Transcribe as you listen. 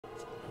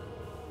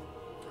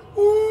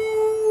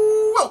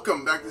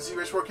Welcome back to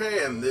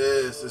CH4K, and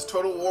this is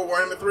Total War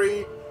Warhammer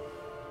 3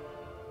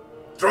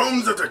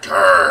 Thrones of Decay!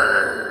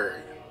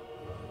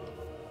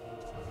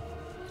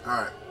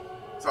 Alright,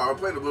 so I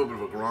played a little bit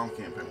of a Grom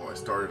campaign. Well, I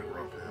started a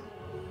Grom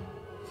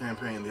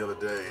campaign the other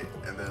day,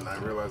 and then I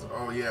realized,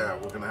 oh yeah,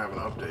 we're going to have an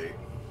update.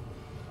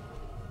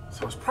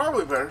 So it's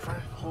probably better if I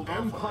hold on.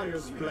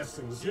 Empire's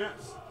blessings,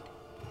 yes.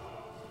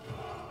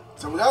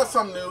 So we got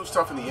some new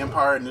stuff in the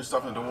Empire, new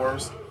stuff in the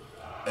Dwarves,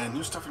 and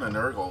new stuff in the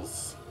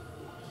Nurgles.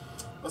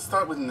 Let's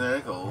start with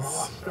Nurgles.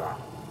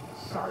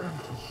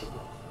 Scientists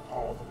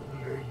of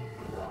Lady.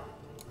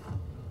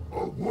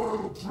 A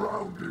world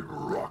drowned in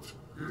rot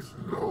is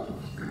no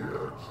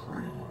mere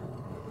dream.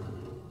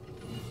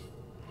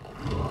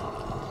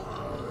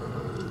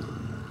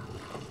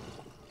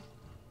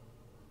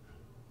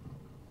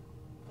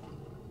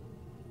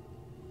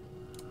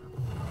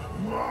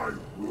 My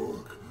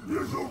work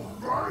is of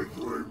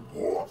vital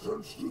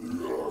importance to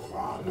the Earth.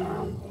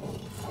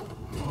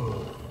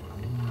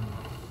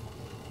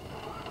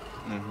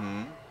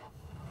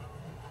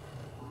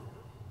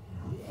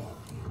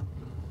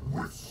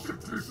 With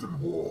sickness and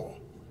war,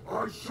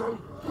 I shall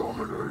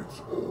dominate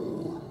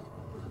all.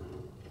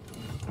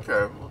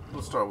 Okay,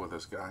 we'll start with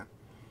this guy.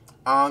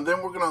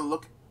 Then we're gonna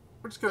look.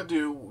 We're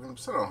gonna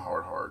set it on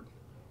hard.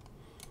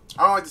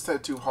 I don't like to set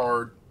it too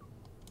hard.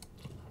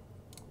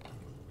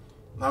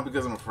 Not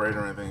because I'm afraid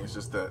or anything. It's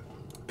just that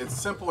it's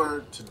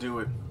simpler to do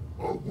it.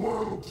 A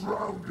world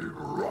drowned in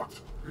rot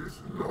is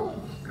no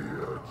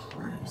mere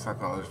dream. Stock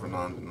knowledge for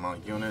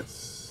non-demonic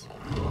units.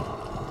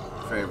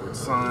 Favorite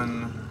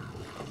son.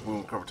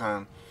 Wound cover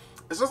time.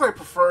 It's just I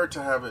prefer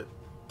to have it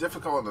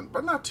difficult,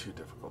 but not too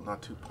difficult,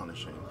 not too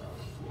punishing.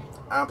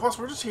 Plus,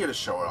 we're just here to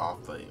show it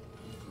off the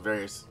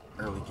various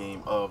early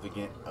game of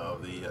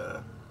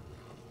the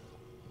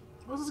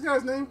what's this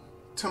guy's name?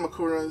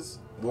 Tamurkhan's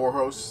war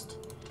host.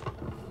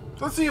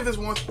 So let's see if this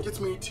one gets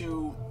me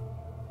to,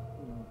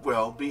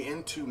 well, be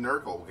into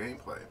Nurgle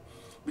gameplay,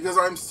 because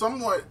I'm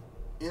somewhat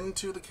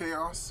into the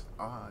chaos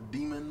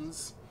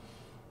demons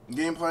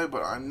gameplay,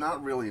 but I'm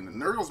not really into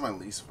Nurgle's my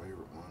least favorite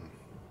one.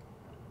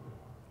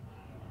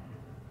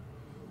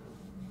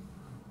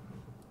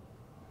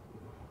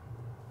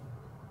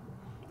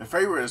 My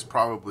favorite is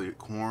probably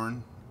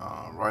Corn.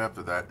 Right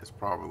after that is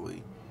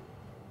probably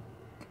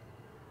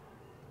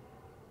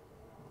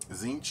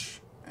Zinch,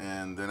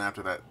 and then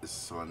after that is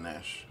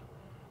Slanesh.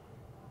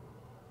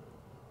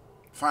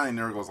 Finally,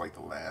 Nurgle's like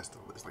the last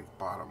of the list, like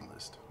bottom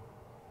list.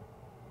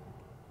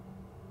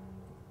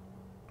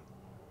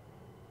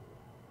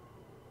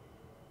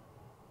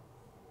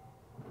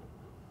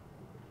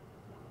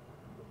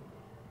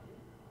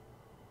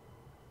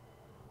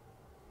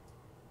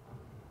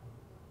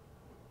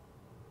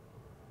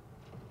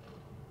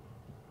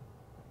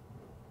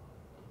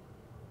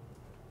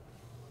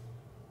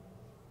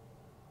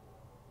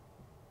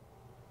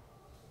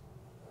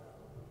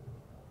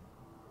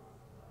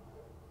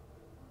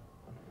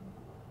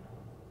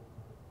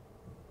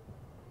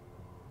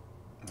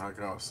 Like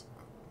how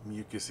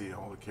you can see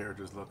all the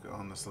characters look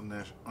on the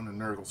Slanesh, on the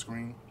Nurgle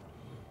screen.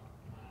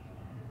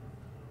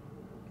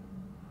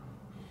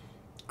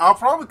 I'll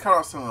probably cut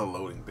off some of the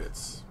loading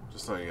bits,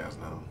 just so you guys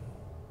know.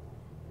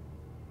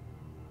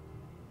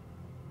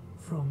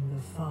 From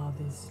the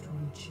farthest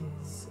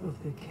reaches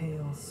of the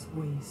chaos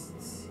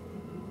wastes,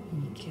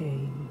 he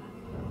came,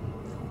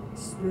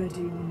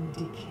 spreading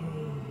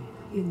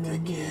decay in the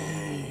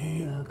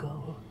name of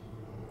Nurgle.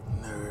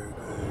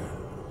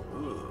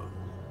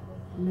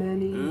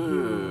 Many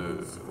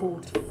heroes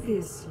fought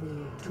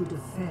fiercely to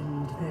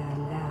defend their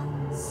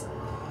lands,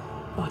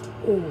 but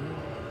all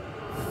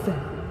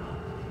fell.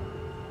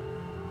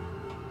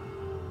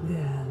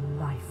 Their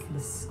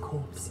lifeless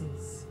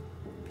corpses,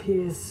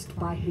 pierced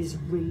by his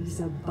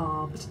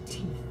razor-barbed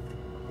teeth.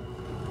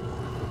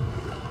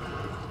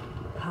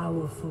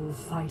 Powerful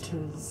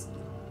fighters,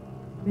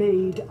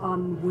 made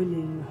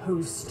unwilling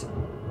host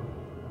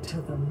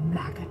to the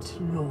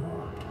Maggot Lord.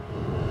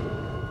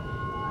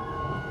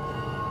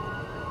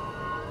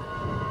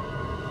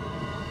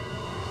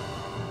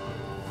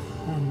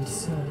 And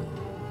so,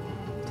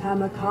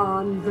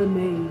 Tamurkhan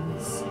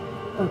remains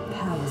a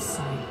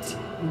parasite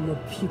in the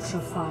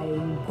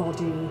putrefying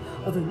body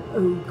of an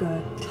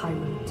ogre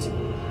tyrant,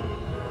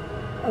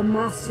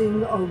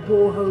 amassing a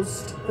war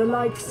host the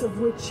likes of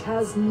which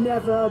has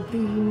never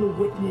been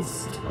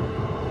witnessed.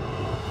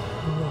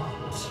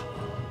 Rot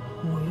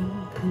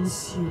will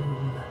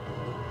consume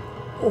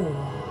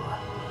all.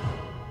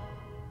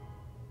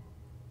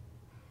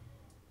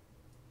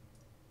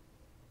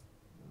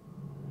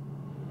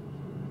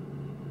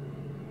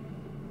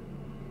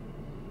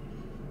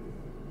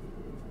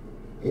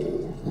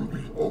 All will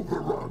be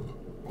overrun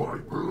by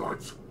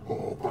blight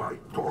or by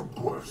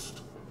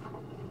conquest.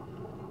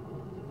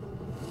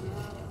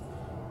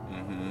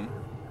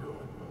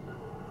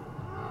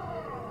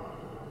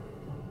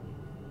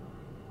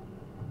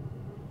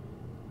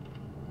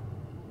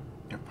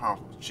 Your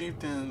powerful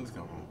chieftains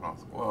come from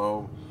across the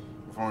globe.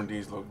 Foreign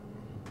deeds look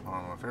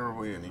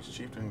favorably, and each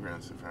chieftain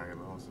grants a faggot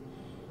laws.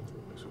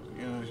 So,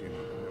 you know,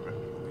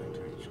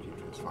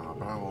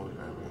 battle.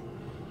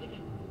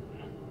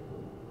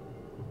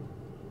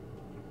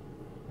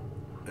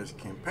 It's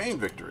campaign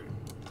victory.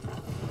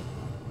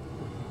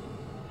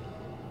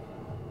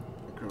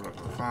 Recruit up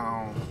the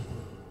foul.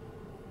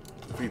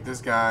 Defeat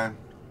this guy.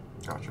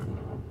 Gotcha.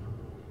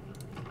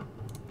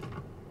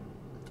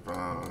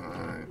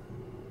 Alright.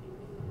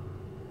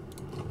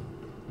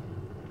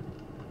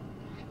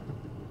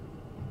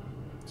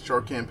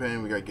 Short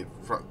campaign, we gotta get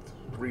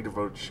 3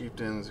 devoted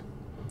chieftains,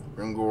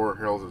 Grimgore,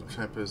 Heralds of the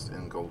Tempest,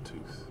 and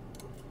Goldtooth.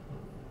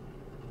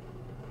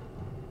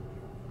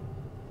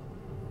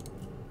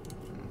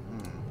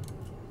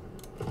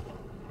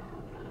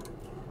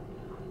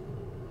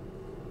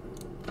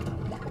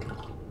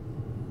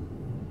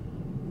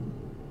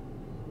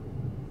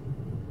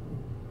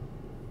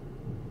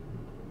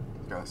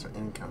 That's our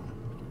income.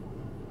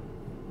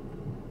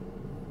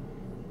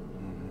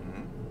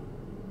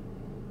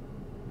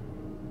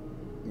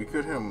 We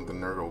could hit him with the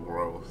Nurgle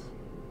growth.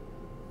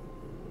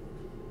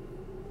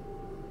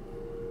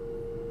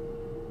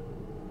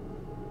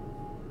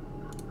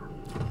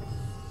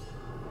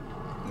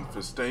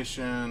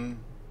 Infestation.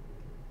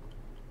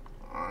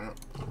 Alright.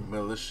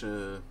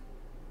 Militia.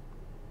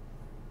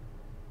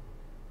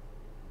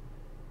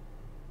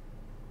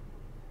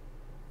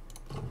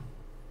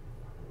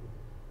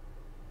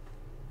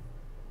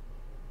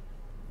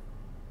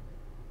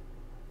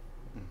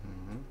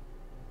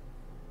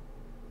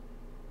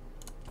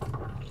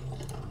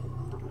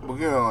 We'll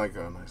get like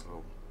a nice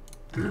little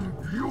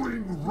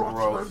Imbuing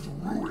rot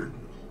and ruin.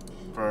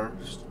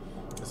 First.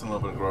 Just a little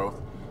bit of growth.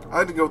 I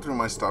had to go through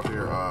my stuff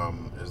here.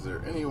 Is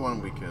there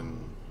anyone we can...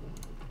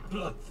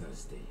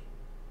 Bloodthirsty.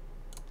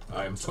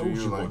 I am told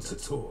you want to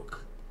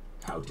talk.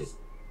 How does...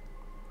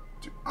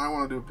 I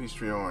want to do a peace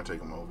treaty. I want to take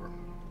them over.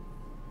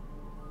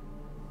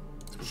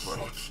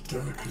 Such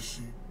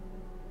delicacy.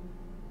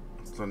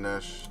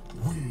 Slanesh.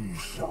 We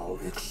shall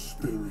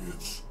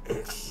experience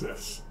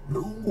excess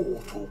no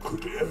mortal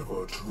could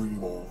ever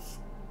dream of.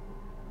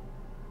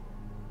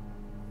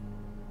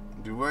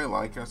 Do they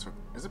like us? Or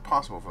is it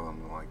possible for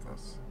them to like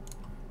us?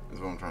 Is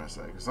what I'm trying to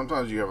say. Because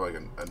sometimes you have like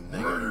a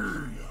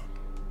negative.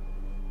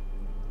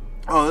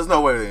 Oh, there's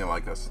no way they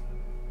like us.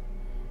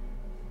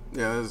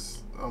 Yeah,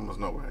 there's almost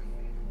no way.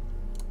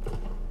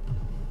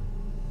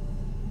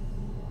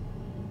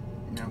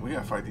 Yeah, we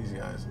gotta fight these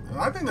guys. And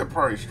I think they're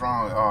pretty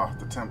strong. Oh,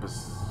 the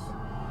Tempest.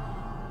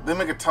 They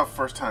make a tough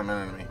first time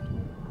enemy.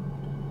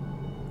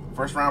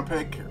 First round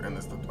pick, and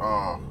it's the... Oh,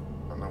 I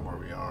don't know where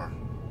we are.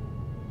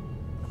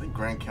 I think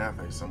Grand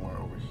Cathay is somewhere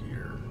over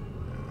here.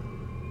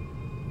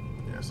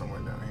 Yeah, somewhere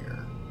down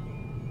here.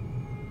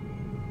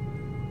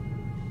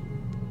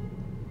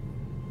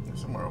 Yeah,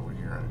 somewhere over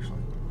here,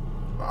 actually.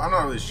 But I'm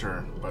not really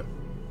sure, but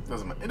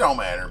it don't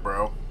matter,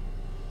 bro.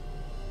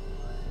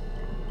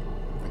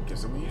 Okay,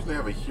 so we usually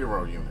have a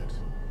hero unit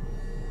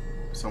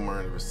somewhere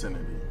in the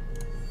vicinity.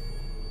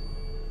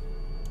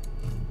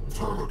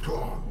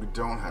 Tamurkhan. We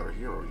don't have a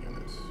hero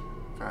unit.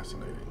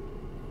 Fascinating.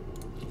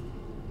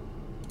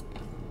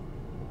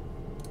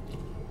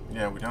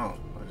 Yeah, we don't.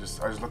 I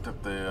just looked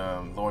up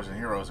the Lords and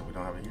Heroes and we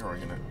don't have a hero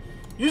unit.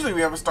 Usually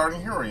we have a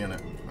starting hero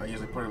unit. I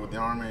usually put it with the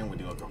army and we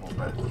do like the whole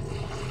bed.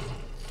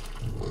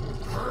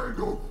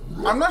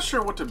 I'm not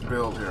sure what to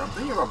build here. I'm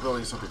thinking about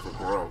building something for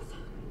growth.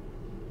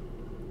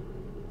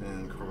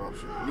 And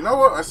corruption. You know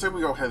what? I say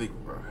we go heavy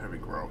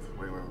growth.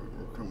 Wait,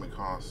 recruitment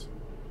costs.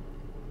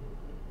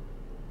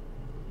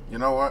 You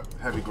know what?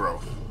 Heavy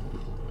growth.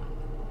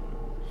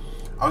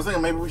 I was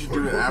thinking maybe we should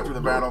do it after the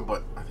battle,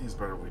 but I think it's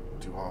better if we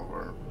do all of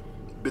our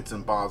bits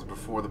and bobs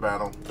before the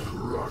battle.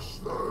 Crush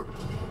them.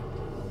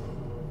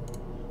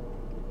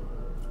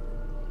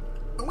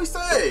 And we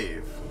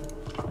save!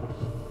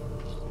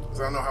 Because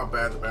I don't know how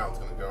bad the battle's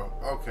going to go.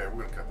 Okay,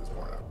 we're going to cut this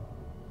part out.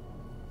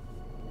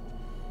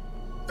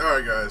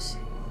 Alright guys,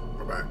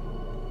 we're back.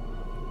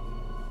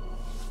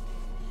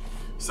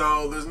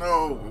 So, there's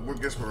no... I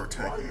guess we're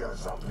attacking.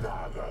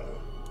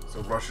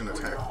 So, Russian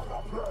attack.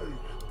 Alright.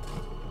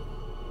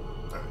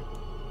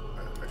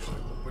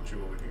 Actually, we'll put you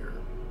over here.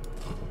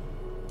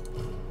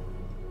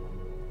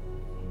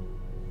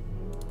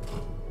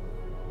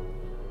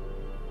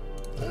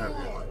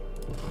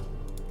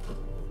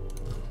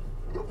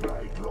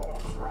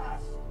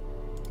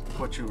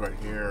 Put you right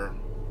here.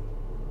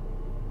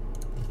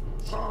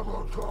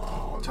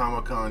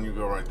 Tamurkhan, you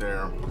go right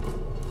there.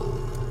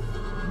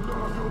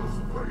 Nurgle's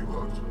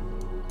favorite.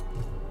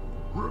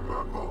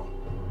 Remember,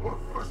 a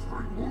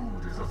festering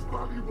wound is as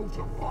valuable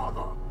to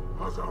father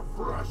as a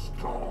fresh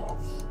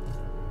corpse.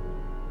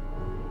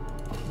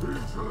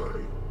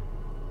 Easily.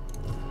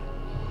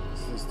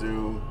 Let's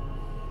do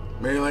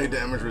melee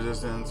damage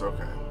resistance.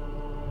 Okay.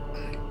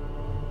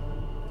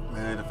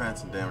 Melee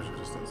defense and damage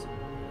resistance.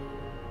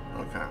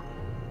 Okay.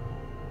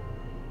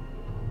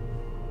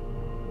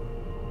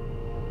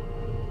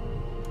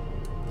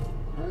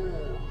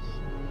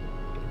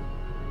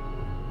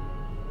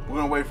 We're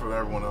gonna wait for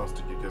everyone else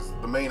to get, because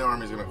the main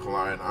army is gonna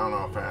collide. I don't know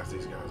how fast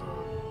these guys are.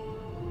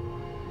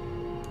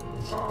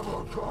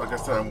 Like I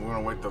said, we're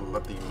gonna wait to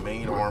let the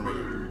main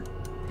army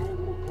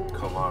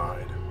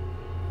collide.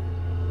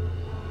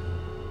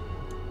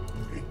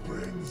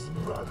 brings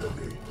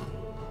melody.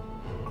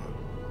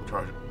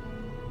 Charge it.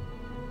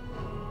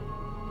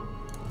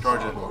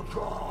 Charge it.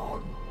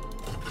 Tamurkhan,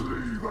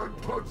 cleave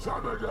and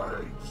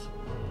contaminate.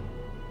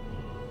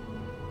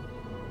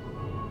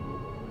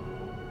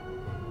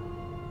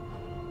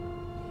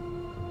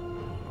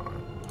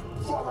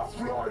 For the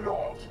Fly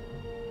Lord.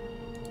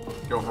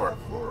 Go for it.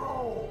 For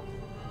all.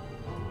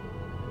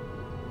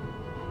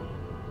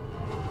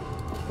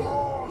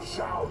 All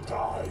shall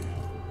die.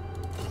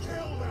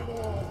 Kill them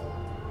all.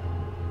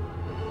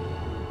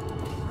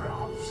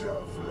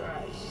 Rapture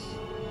flesh.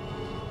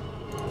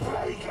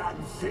 Plague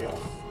and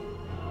filth.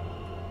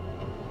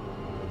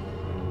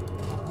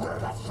 Where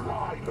the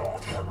Fly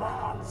Lord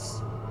commands.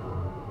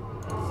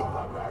 For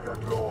the Mega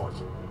Lord.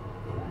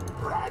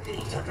 Ready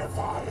to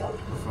defile.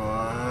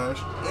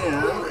 Flash in.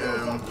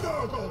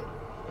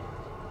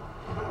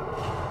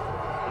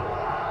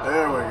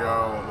 There we go.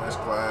 Nice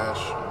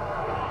clash.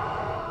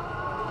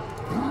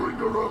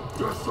 Bringer of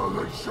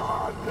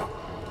desolation.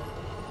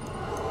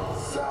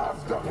 Serve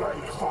the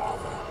Plague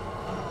Father.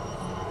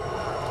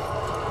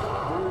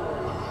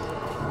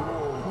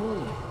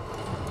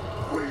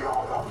 We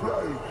are the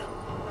Plague.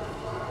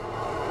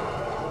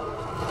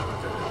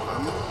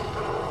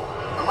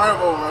 I might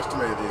have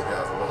overestimated these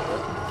guys a little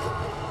bit.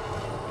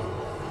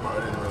 I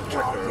didn't really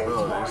check their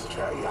abilities.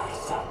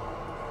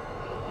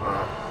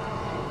 Alright.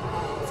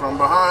 From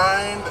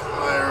behind,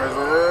 there it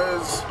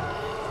is.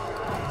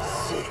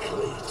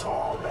 Sickly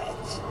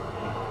torment.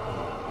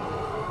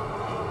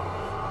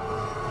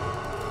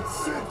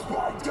 Sent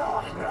by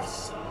darkness.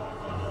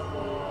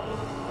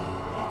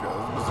 Okay,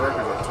 those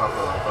berserkers are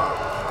tougher than I thought.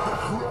 The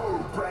crow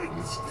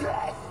brings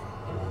death.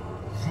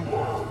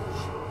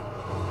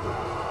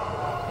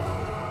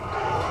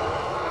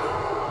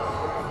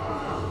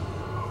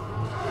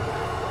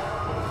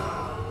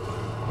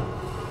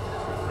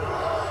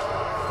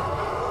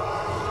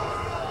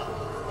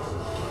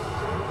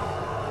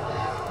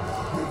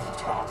 With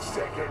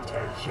toxic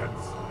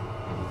intentions.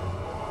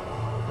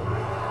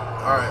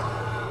 Alright.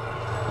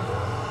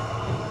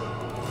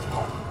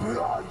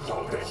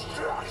 Unbridled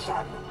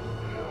destruction.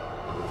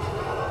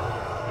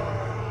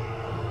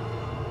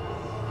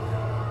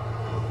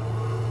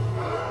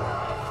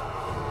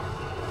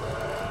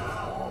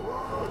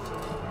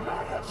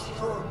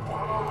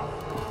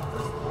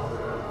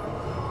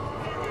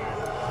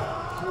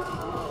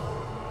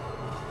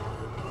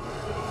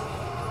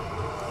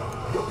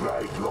 The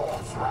Plague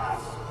Lord's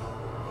wrath.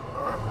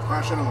 Alright,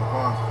 clash into the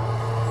pawn.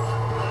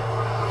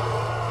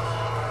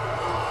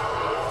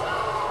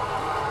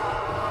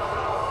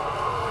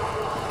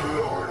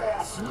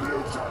 Glorious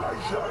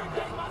mutilation.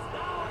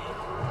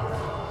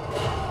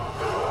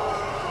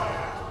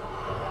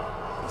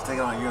 He's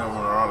taking on a unit when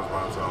they're on his by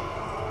himself.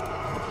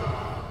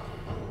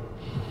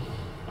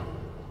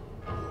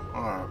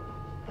 Alright.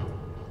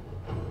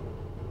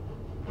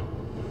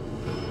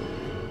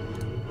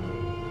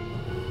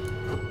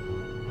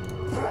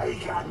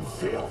 Plague and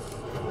filth.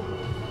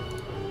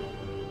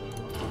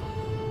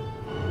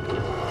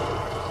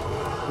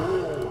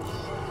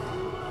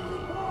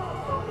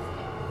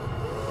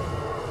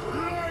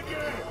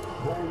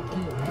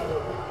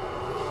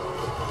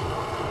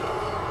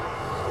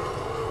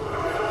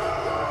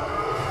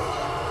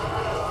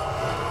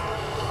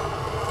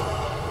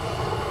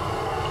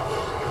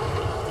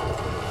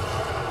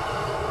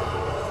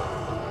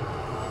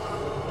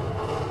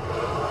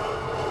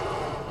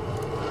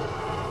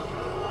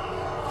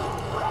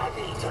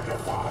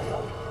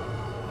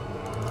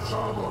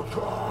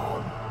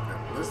 Tamurkhan.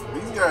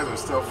 These guys are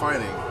still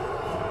fighting,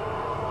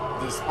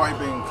 despite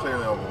being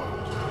clearly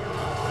overwhelmed.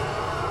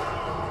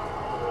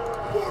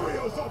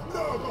 Warriors of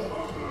Nurgle.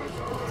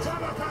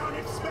 Tamurkhan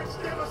expects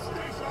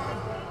devastation.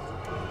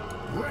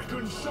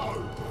 Reckon so.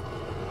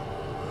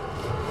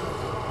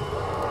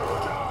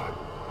 Die.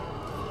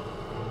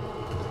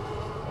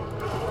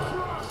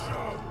 Crush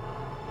them.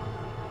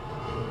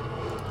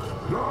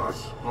 Yes.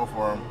 Go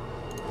for him.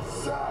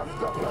 Serve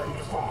the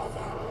Plague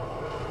Father.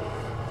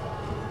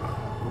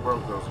 Who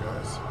broke those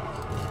guys?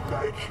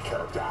 Make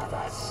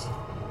cadavers.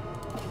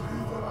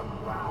 Evil and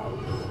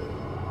bound.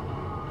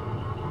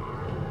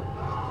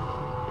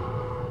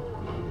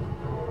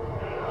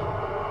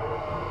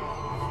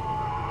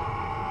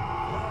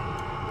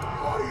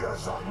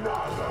 Warriors of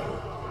Nurgle.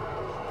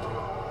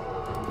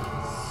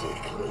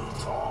 Sickly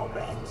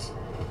torment.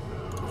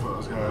 Go for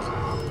those guys.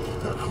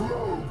 The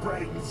crow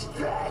brings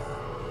death.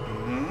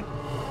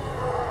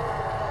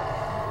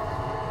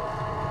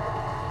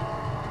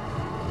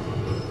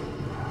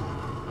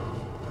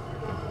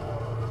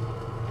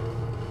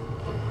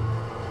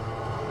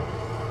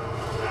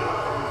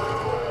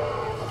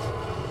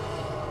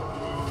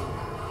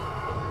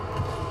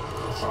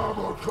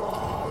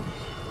 Tamurkhan.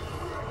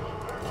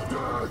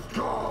 Death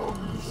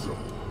comes.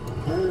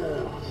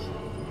 Horse.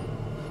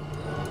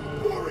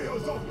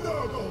 Warriors of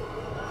Nurgle.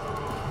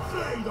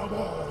 Slay them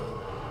all.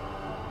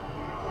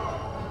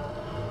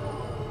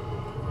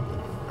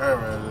 There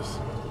it is.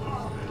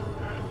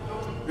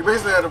 You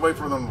basically had to wait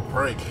for them to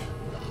break.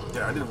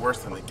 Yeah, I did worse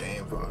than the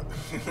game thought.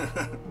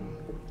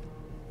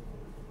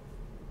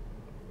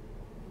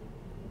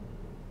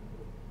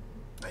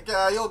 Like,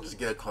 yeah, you'll just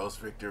get a close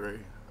victory.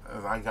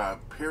 As I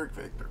got Pyrrhic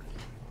victory.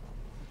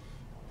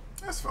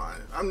 That's fine.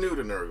 I'm new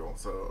to Nurgle,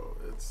 so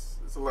it's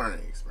a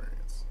learning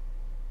experience.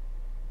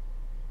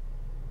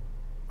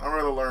 I'd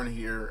rather learn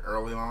here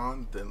early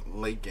on than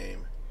late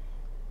game.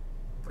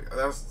 Like,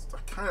 I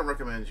kind of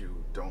recommend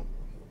you don't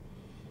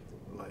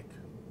like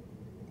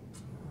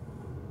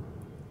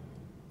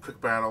quick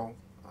battle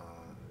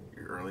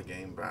your early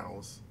game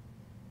battles.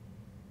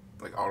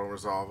 Like auto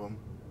resolve them.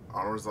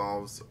 Auto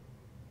resolves,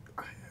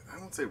 I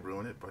don't say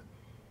ruin it, but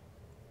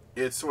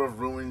it sort of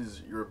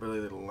ruins your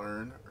ability to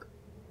learn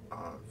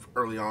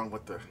early on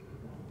what the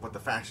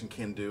faction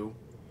can do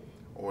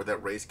or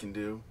that race can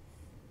do.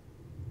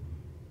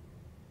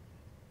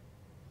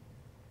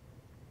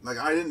 Like,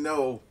 I didn't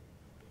know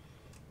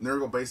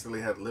Nurgle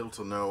basically had little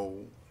to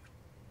no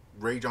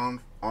rage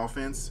on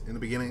offense in the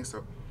beginning,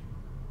 so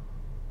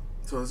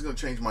this is going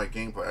to change my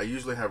gameplay. I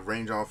usually have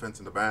range offense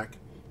in the back,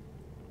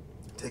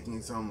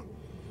 taking some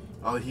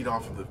other heat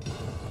off of the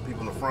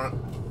people in the front,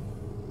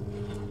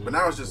 but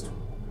now it's just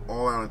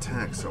all out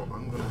attack, so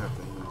I'm going to have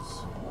to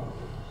use...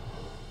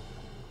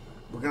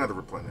 We're going to have to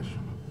replenish.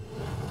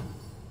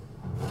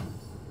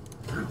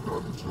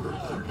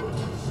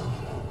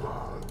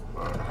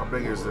 How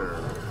big is there?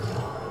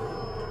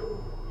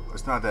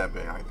 It's not that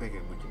big. I think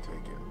we can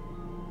take it.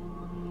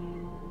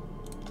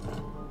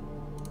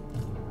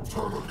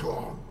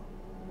 Tamurkhan.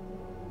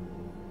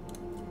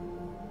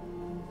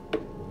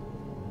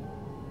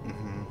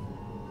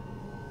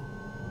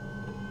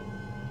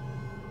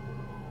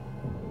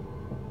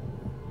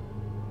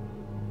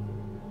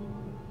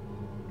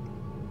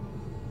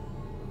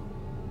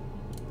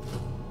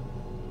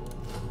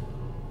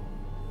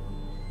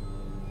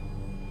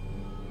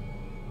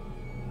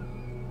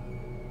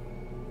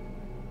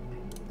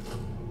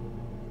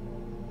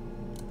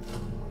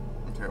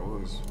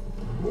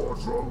 More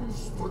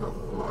drones for the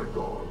Fly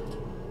God.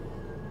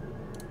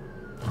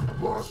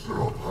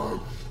 Master of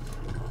House.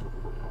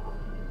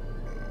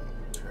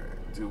 Okay.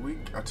 Do we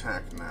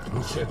attack now?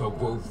 Whichever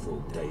woeful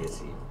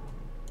deity.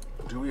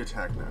 Do we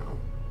attack now?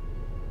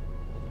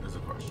 Is the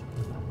question.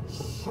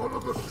 Son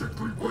of the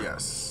sickly witch.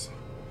 Yes.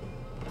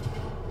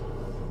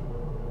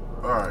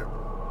 Alright.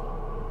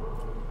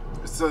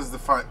 It says the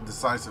fight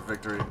decisive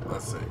victory.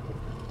 Let's see.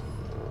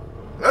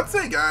 Let's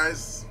see,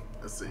 guys.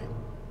 Let's see.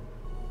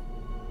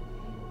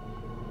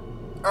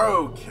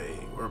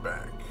 Okay, we're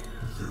back.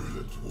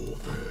 Virulent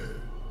warfare.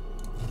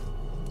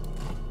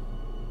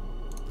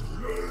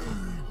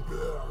 Blade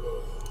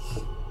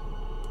bearers.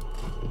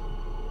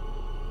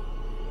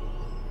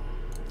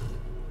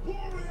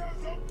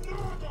 Warriors of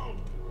NON-Nurgle!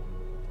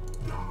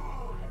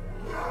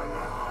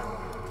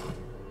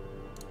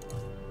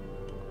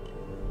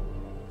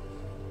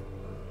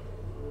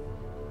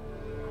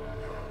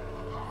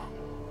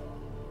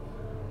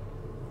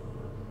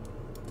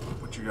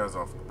 Put you guys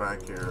off the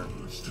back here.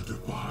 To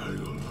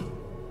defile.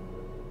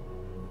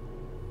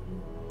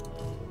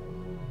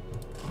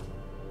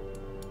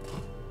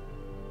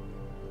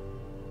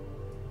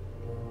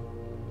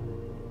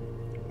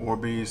 War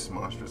Beast,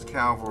 Monstrous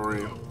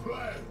Cavalry.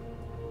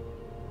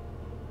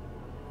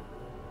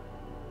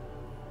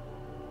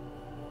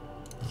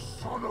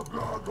 Son of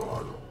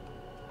Nurgle.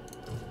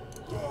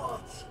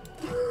 God's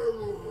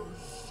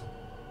bearers.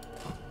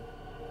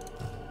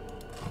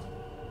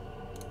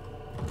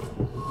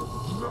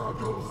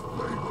 Nurgle's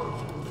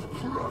flavors,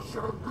 crush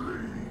and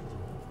bleed.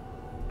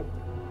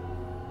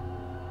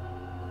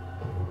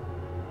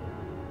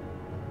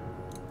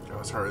 Okay,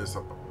 let's hurry this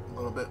up a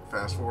little bit.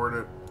 Fast forward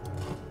it.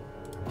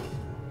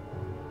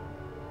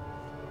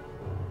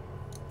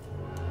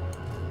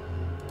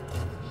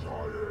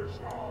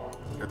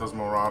 Get those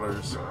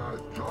marauders.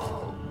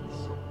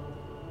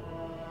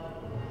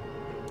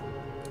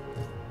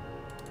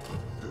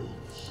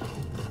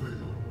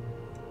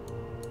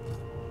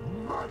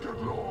 Maggot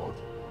Lord.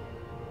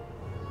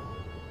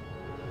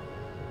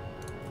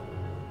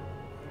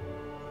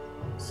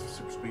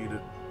 Super speed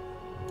it.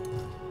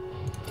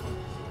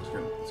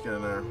 Let's get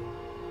in there.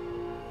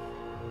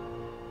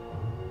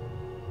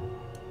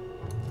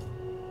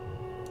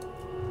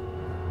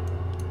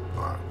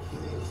 Alright.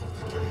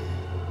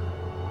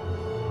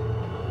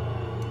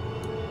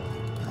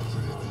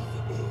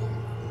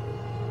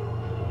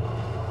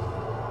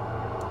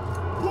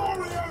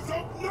 Warriors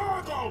of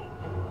NON-Nurgle!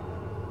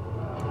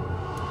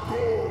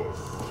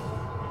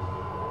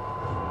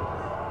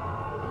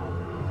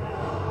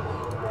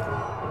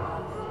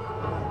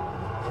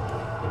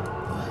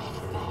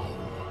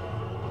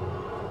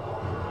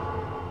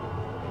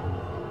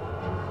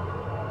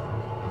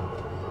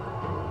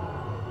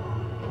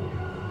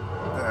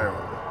 There we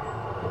go.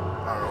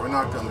 Alright, we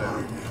knocked them down.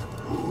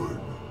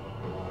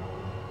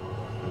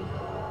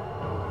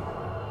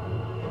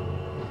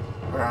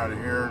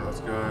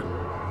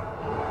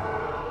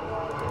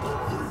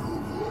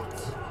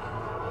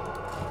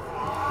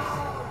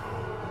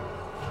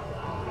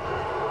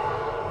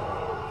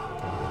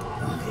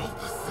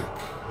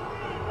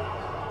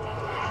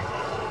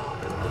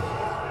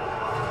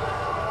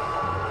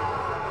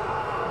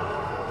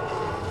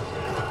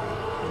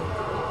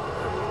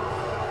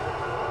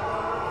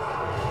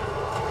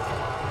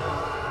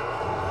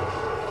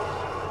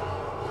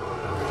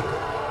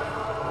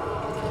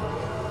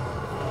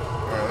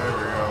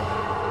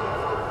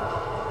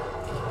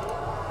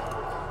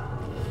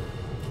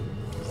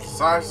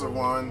 Size of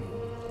one.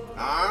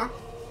 A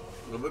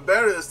little bit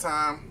better this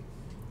time.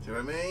 See what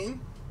I mean?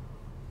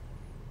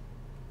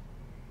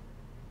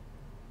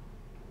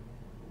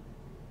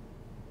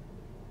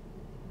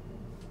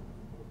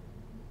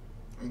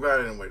 I'm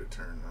glad I didn't wait a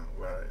turn. I'm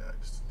glad I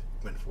just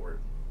went for it.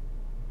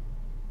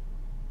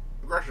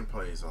 Aggression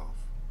pays off.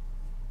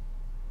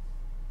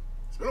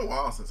 It's been a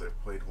while since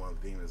I've played one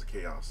of the Demons of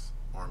Chaos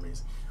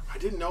armies. I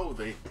didn't know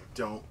they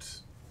don't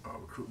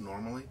recruit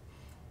normally.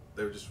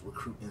 They would just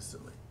recruit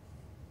instantly.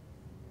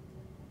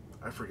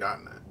 I've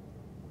forgotten that.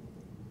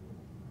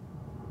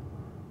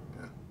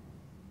 Yeah.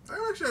 I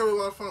actually had a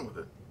lot of fun with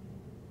it.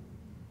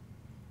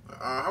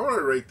 How would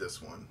I rate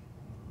this one?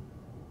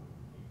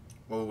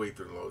 We'll wait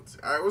through the loads.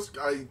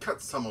 I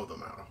cut some of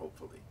them out,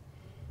 hopefully,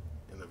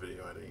 in the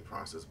video editing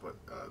process, but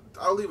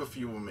I'll leave a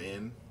few of them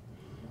in,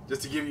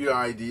 just to give you an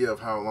idea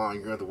of how long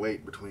you're going to have to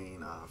wait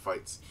between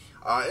fights.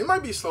 It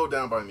might be slowed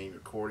down by me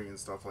recording and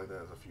stuff like that.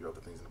 There's a few other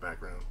things in the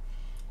background,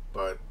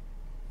 but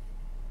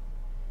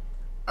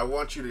I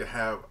want you to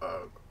have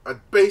a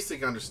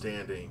basic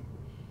understanding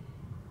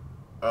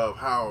of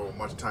how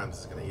much time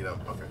this is going to eat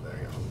up. Okay, there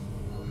you go.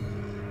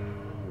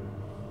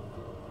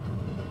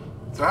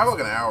 So I have like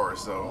an hour or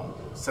so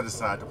set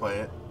aside to play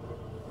it.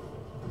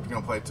 If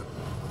you're gonna play it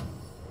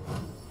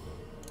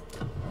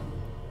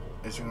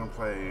if you're gonna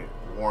play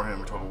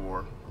Warhammer Total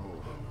War.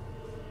 Ooh.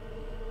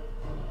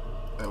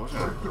 Hey, what's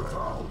that?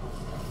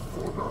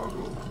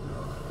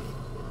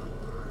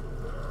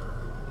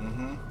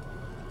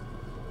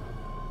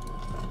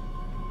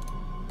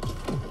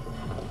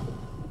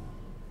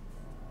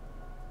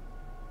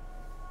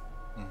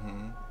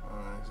 Mm-hmm.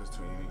 Access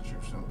to unique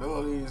troops and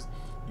abilities.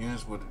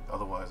 Units would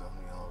otherwise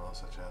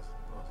such as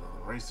those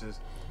other races.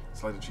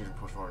 Select the achievement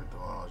push forward to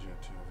allow you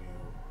to view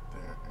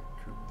their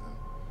group them.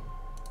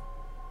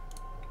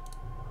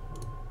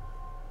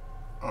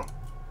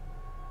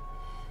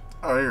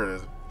 Oh, here it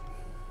is.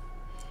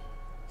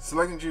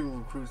 Selecting achievement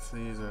recruits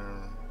these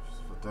are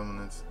for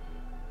dominance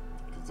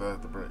because that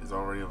is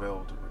already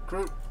available to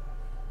recruit.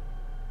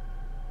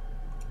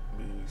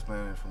 Be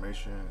explaining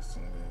information,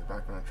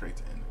 background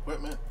traits and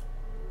equipment.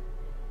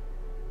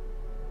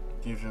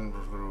 Fusion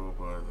through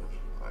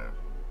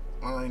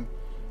line,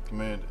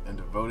 committed and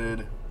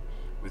devoted,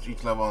 with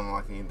each level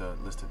unlocking the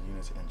listed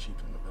units and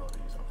chieftain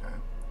abilities. Okay.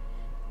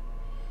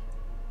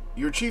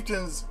 Your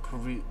chieftains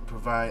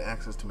provide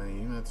access to many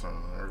units on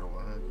NON-Nurgle.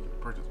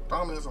 Purchase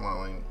dominance,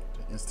 allowing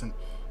to instant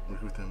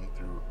recruit them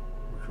through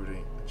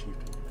recruiting a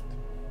chieftain unit.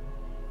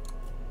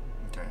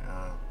 Okay,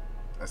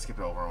 I skipped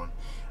over one.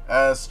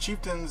 As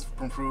chieftains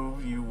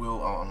improve, you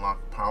will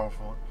unlock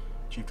powerful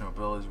chieftain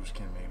abilities, which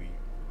can maybe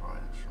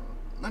provide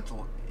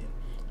mental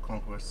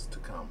conquests to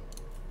come.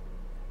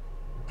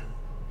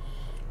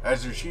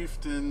 As your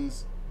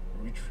chieftains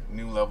reach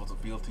new levels of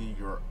fealty,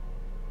 your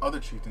other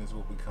chieftains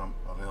will become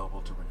available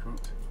to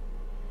recruit.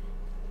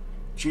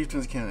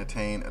 Chieftains can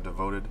attain a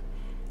devoted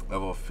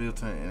level of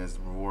fealty and is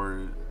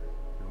rewarded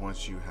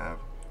once you have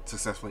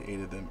successfully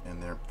aided them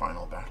in their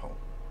final battle.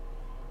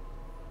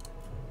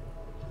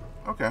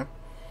 Okay.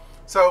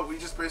 So we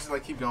just basically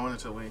keep going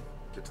until we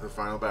get to the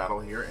final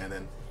battle here, and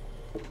then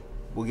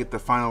we'll get the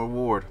final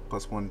reward,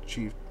 +1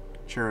 chief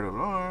chariot of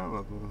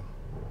honor.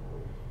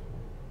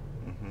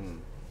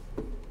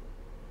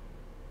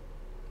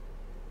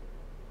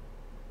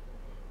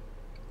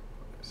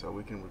 So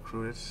we can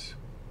recruit it.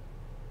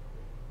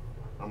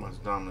 How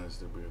much dominance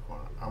did we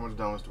acquire? How much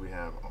dominance do we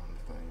have on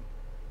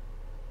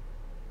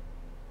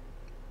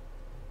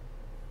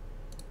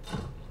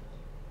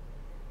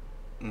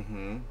the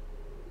thing?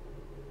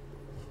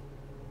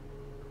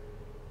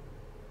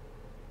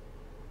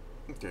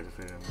 Okay,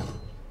 defeat him.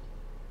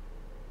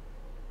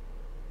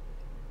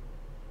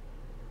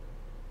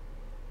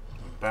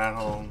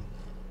 Battle.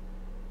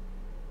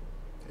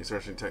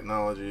 Researching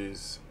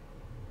technologies.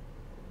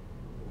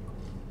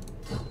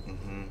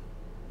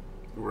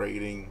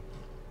 Raiding.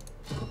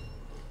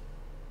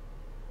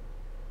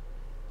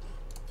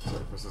 So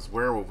this is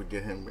where will we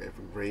get him if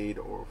we raid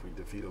or if we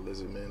defeat a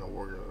lizardman or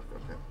warrior?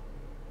 Okay.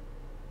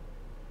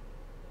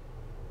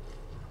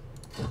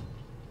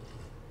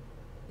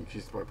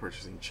 Increase by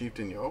purchasing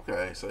chieftain.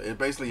 Okay, so it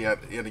basically you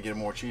had to get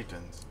more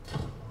chieftains.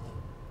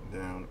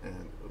 Down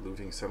and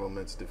looting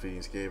settlements,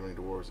 defeating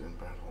scavenging dwarves in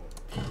battle.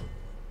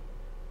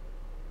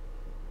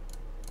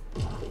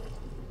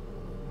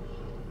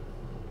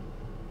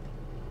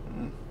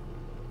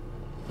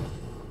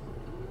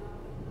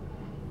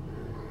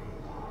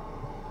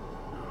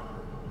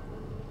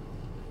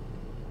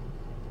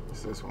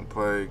 This one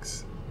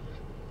plagues.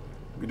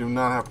 We do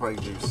not have plague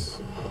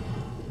juice.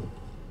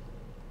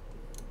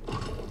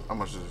 How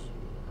much is it?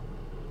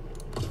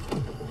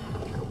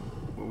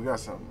 Well, we got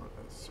something with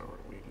this, so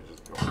we can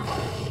just go.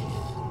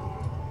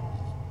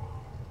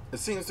 It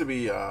seems to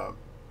be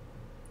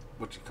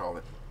what you call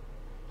it,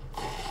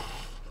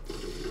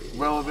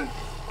 relevant,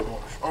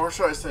 or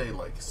should I say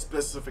like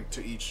specific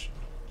to each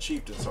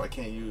chieftain, so I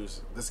can't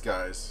use this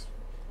guy's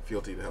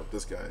fealty to help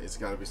this guy. It's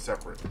got to be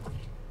separate.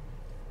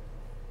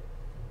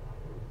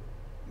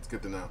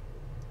 Good to know.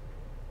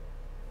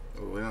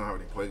 Well, we don't have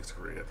any plagues to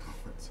create at the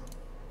moment, so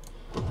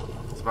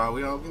that's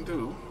about all we can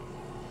do.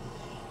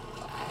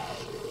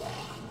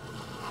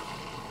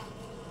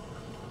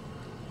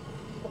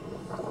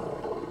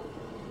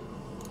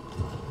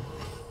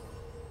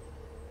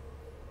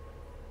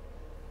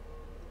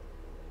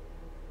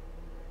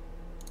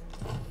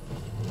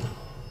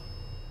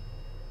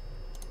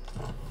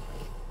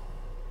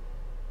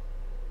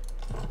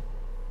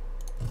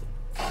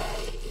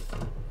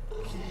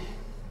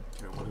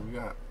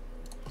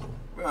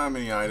 Not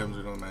many items,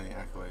 we don't have many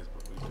accolades,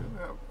 but we do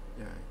have,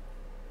 yeah.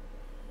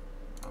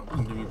 We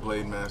can give you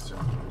Blade Master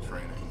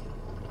training.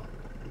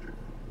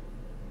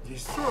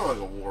 He's sort of like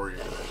a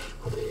warrior.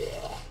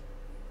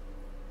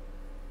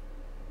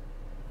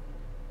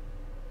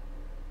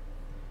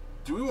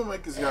 Do we want to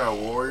make this guy a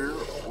warrior,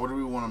 or do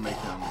we want to make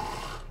him...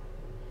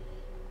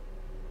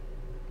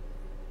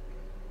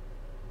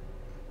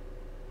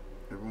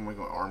 Maybe we'll make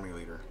him an army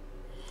leader.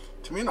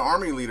 To me, an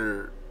army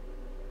leader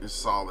is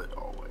solid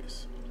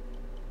always.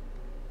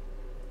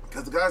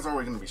 Because the guy's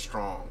always going to be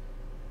strong.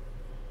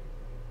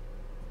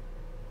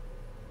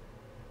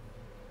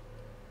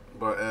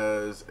 But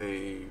as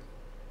a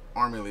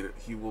army leader,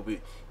 he will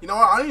be... You know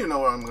what? I don't even know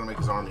what I'm going to make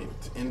his army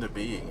into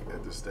being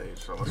at this stage.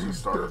 So let's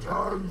just start with that.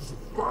 Hands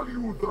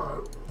value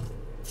that.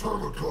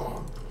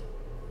 Tamurkhan.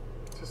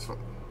 Just for...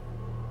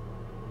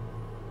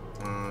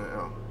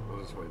 yeah.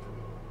 We'll just wait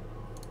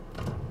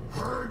for him.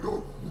 Hang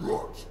of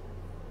rot.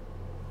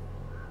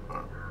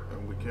 Alright.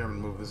 And we can't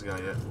remove this guy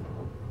yet.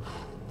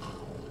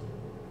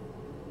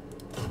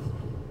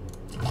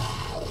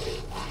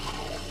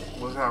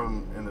 Let's have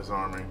him in this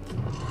army.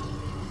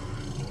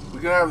 We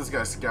could have this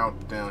guy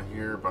scout down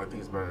here, but I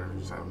think it's better to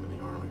just have him in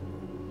the army.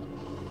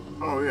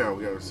 Oh yeah,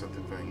 we got a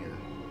something thing here.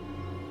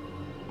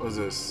 What is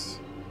this?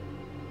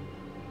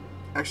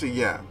 Actually,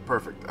 yeah,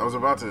 perfect. I was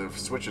about to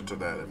switch it to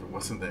that if it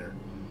wasn't there.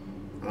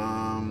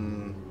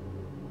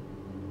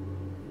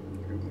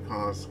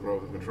 Cost,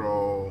 growth, and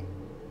control.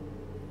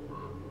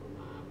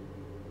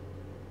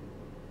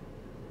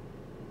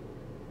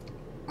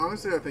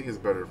 Honestly, I think it's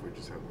better if we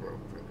just have growth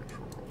and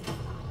control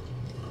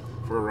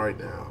for right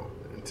now.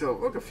 Until,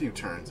 look, a few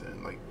turns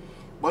in. Like,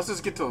 let's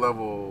just get to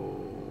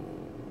level...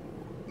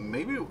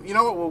 Maybe, you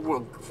know what,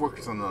 we'll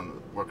focus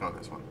on working on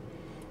this one.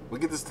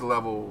 We'll get this to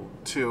level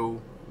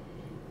 2,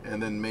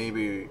 and then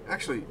maybe...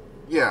 Actually,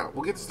 yeah,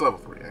 we'll get this to level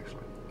 3,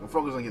 actually. We'll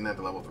focus on getting that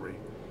to level 3.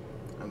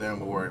 And then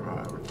we'll worry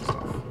about everything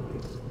stuff.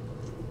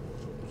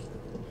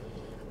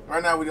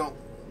 Right now, we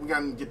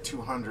gotta get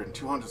 200, and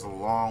 200 is a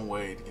long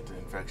way to get to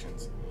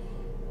infections.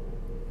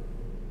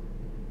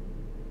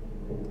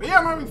 But yeah,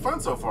 I'm having fun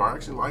so far. I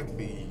actually like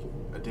the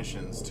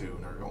additions to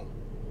Nurgle.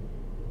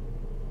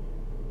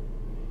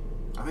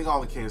 I think all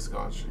the Chaos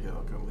Gods should get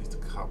like at least a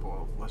couple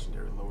of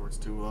legendary lords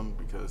to them,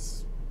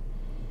 because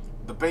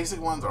the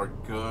basic ones are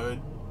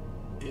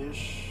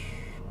good-ish,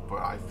 but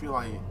I feel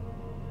like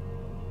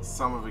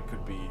some of it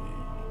could be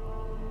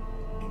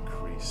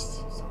increased,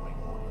 so make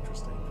it more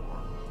interesting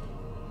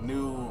for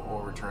new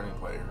or returning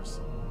players.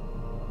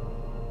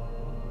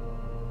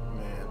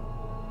 Man,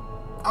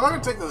 I'm not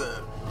gonna take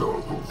the...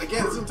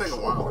 Again, it's gonna take a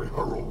while. My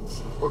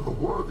heralds, and the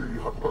worthy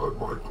have heard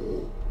my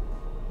call.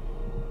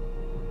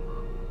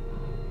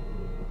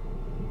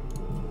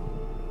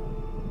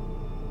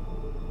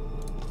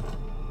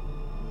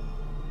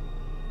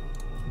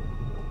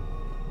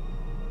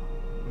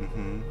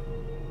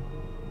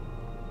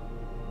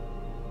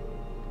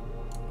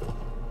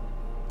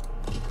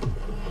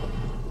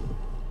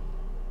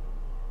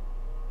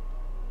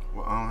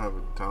 Well, I don't have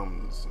a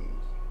Thomas and...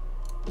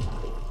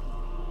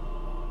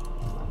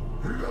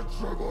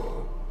 Let's ever.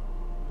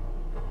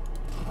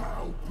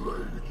 How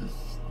plague is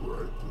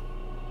spread.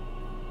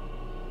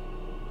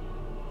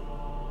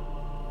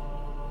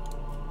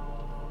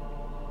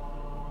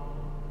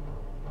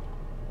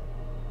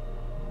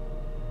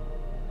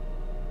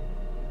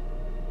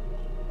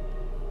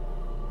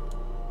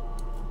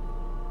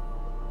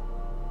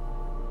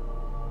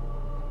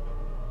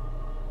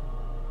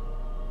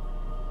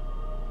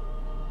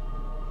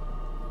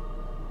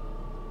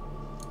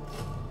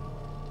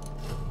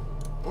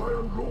 I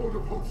am Lord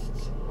of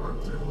Hosts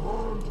and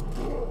demand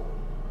more.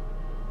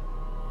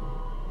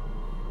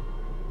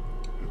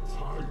 The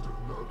tide of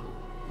Nurgle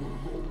will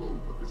roll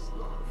over this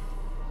land.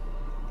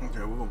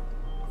 Okay, we'll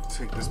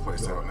take this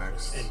place out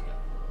next. Yeah,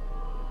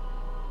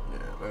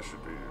 that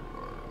should be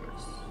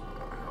next.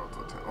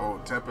 Oh,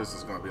 Tempest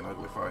is going to be an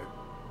ugly fight.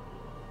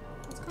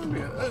 It's going to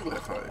be an ugly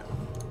fight.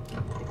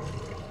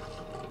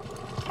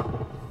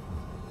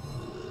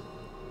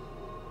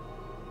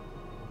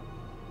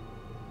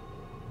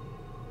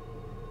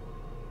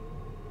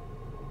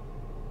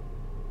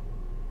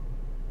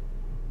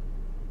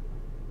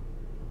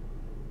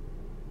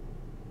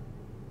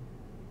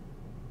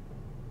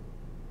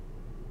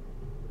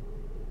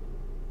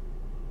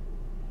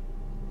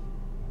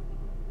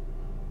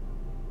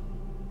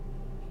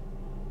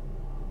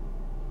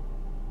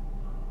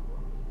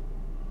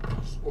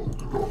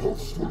 The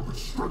host will be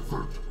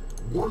strengthened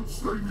once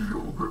they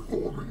kneel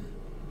before me.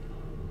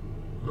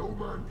 No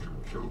man can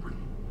kill me.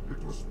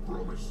 It was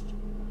promised.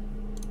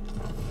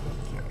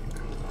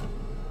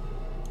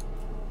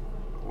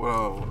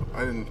 Well,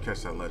 I didn't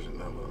catch that legend.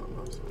 That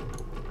was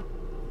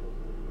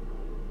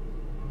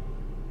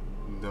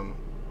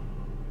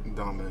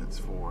dominance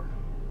 4.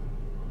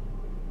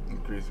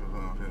 Increase with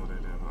field.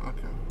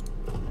 Okay.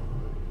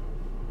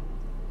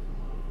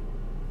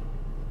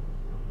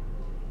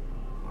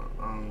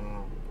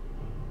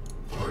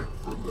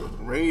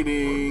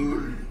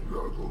 Rating.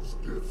 Nurgle's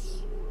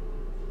gifts.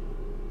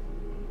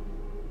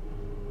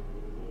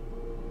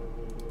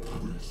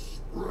 We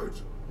spread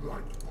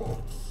like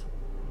pops.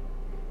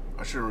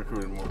 I should have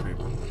recruited more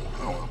people.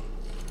 Oh well.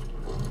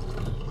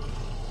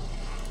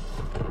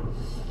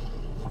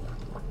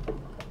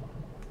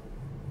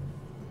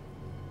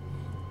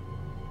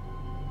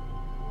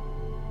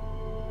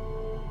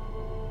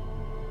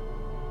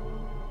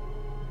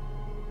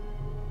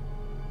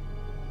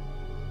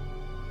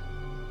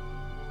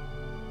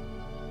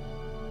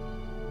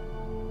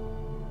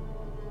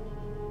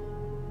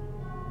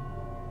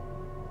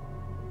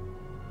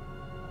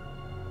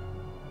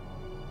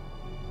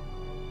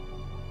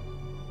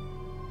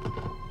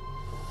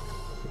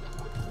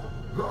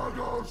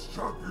 Nurgle's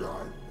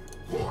champion,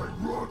 by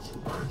rod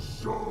and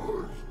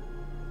sword.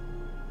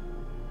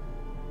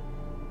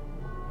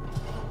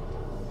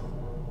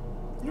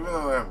 Even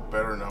though they have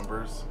better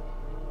numbers,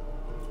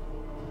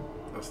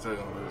 they're still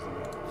gonna lose them.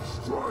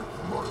 Strike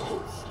my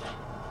host.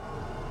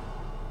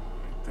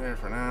 Right there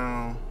for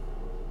now.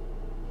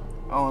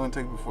 How long it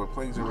take before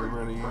plagues are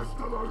ready?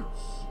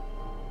 Pestilence.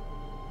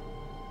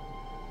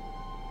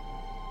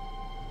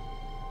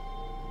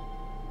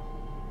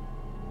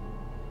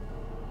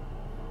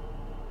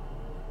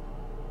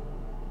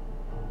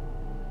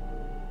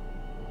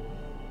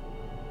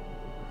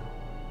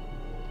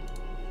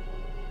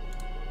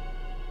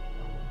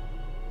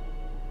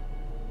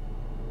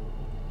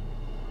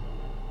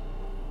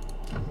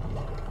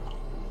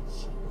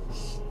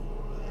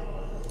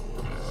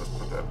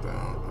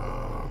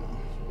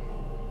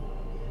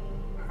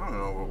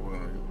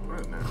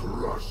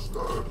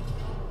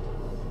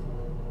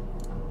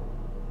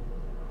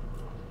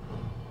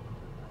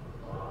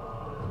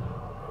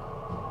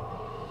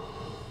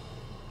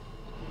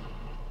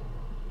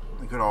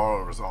 Could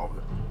auto resolve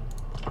it.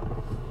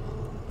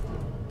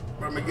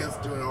 But I'm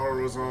against doing auto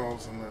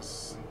resolves in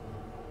this.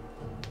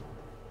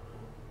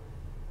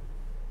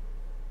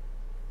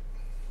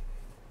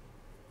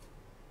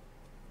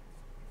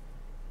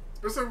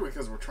 Specifically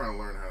because we're trying to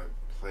learn how to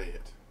play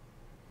it.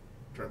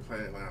 Learn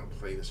how to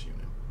play this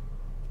unit.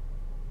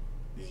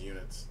 These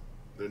units,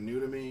 they're new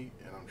to me,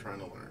 and I'm trying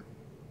to learn.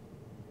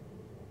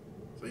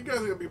 So you guys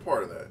are gonna be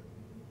part of that.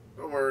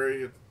 Don't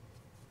worry, it'll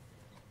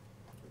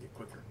get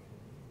quicker.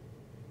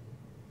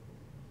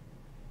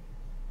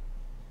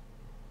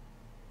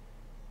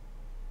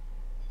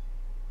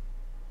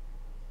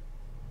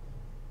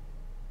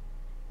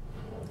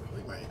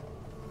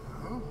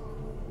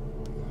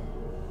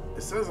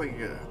 It says I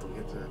have to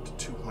get there to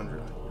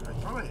 200. I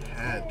thought I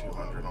had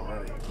 200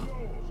 already.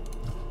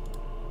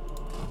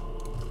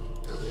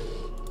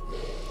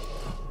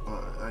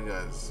 That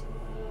guy's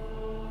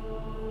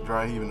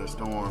dry heaving a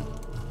storm.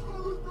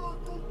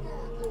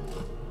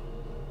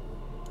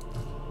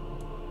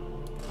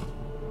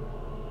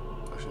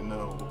 I should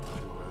know. We'll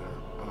put you over there.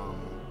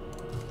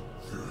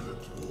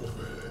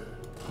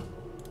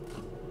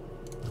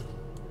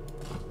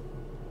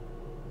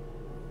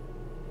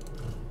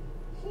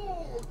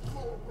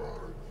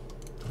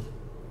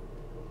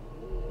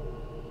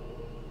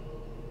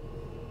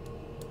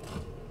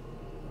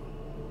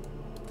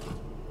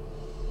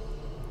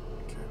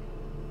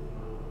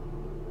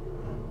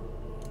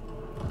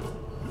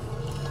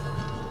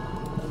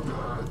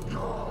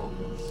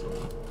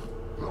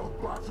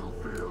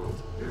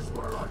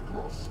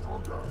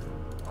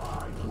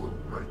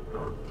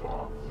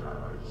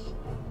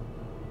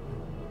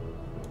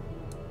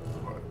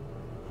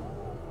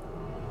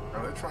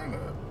 Trying to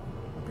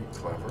be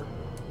clever.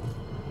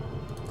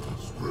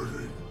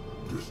 Spreading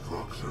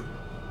destruction.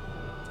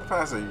 How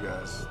fast are you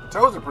guys? The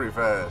toads are pretty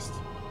fast.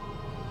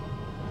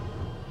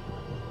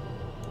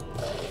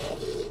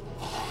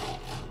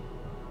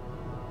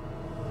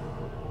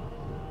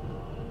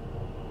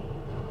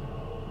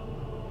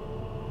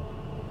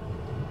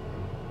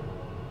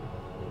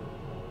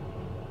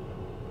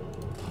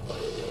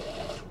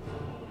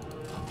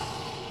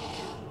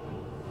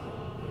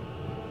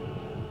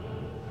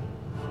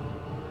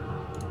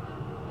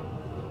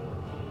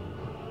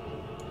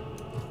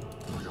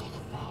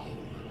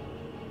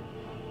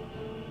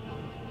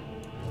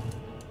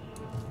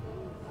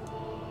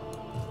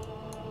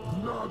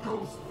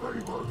 Nurgle's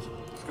favored.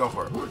 Let's go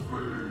for it. With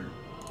me.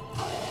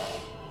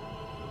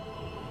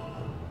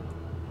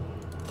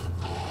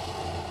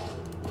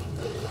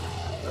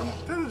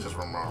 This is just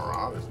from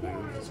Marauders, dude.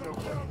 Let's go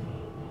for it.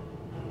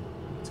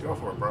 Let's go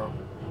for it, bro.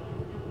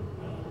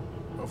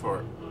 Go for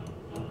it.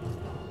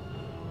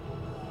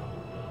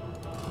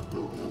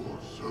 The war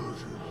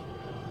surges.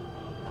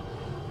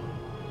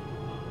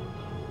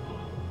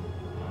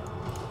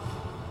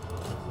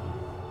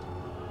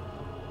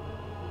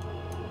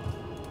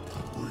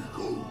 We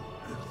go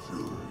in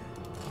fury,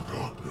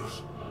 darkness,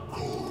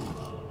 cold,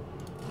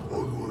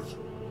 onwards,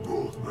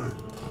 Northmen.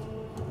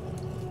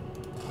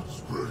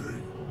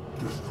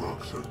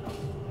 Attention!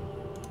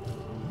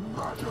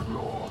 Magic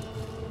Lord!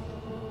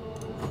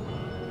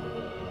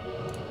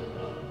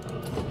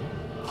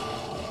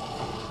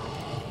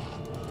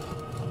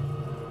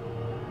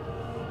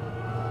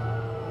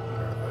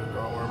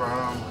 Don't worry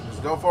about him.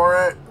 Just go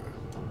for it.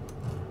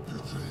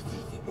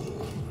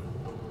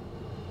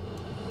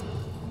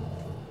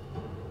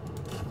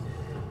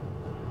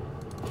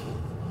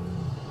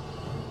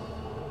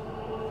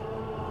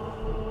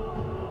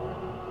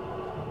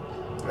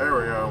 There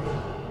we go.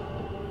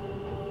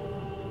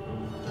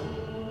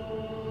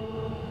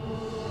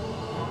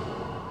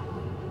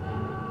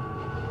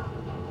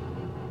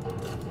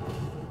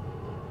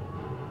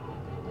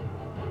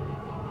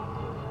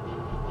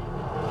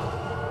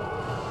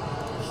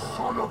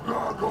 Son of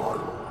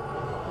Nurgle!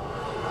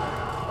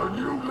 A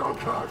new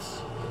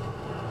locus!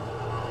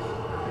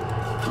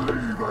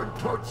 Cleave and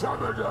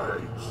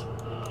contaminate!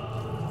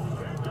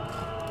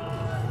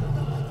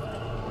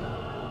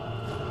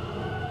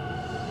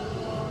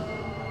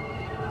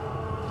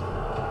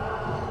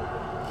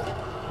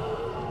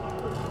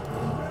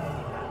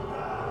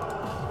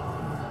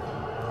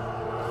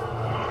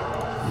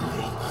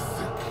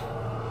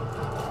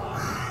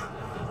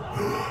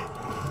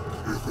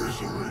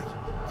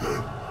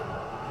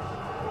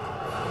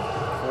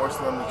 Force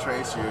them to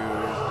trace you.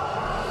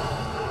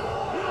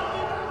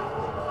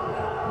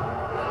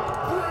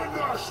 Bring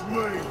us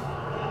me!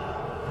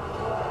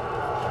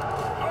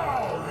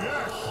 Oh,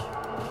 yes!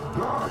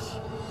 Yes!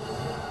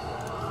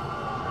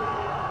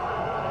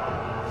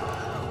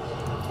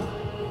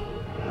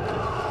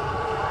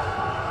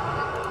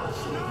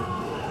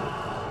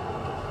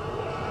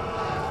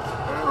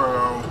 There we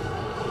go.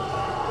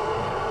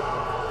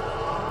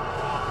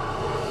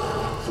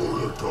 For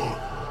the dark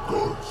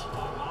gods!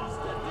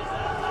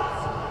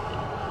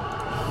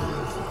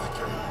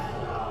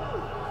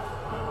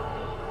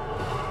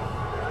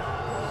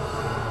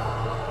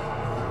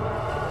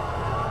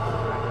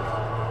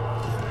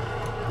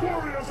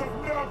 Warriors of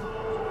Nurgle!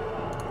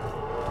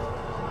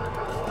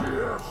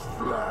 Pierce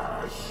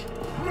flesh!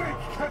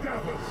 Make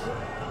cadavers!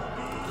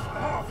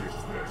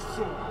 Harvest their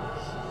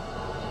souls!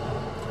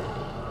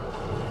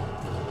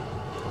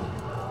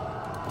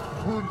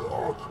 Pull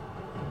out!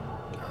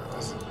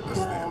 That's the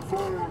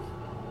info.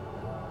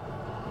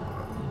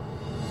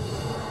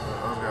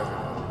 Those guys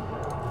are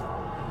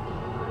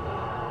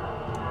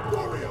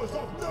Warriors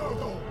of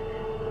Nurgle!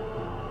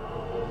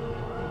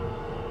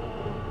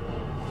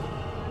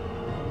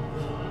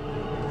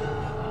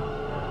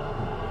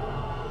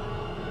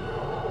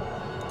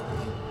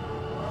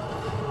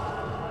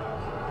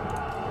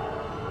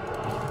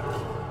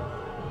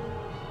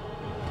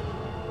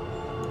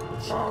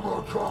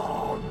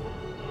 Tamurkhan!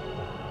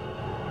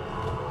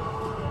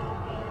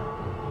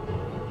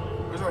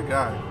 Where's that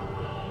guy?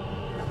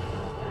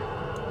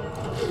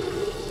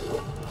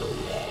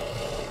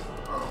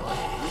 Oh,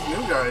 this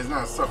new guy is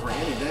not suffering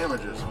any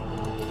damages.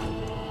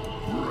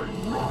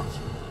 Bring rot!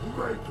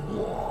 Make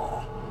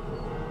war!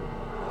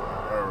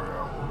 There we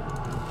go.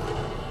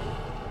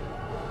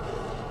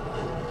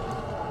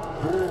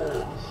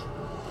 Pause!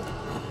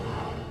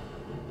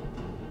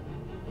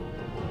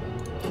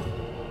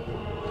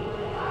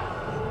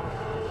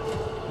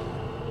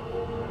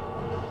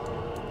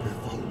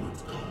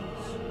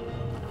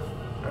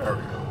 There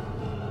we go.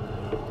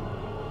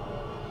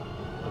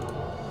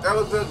 That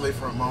looked ugly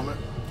for a moment.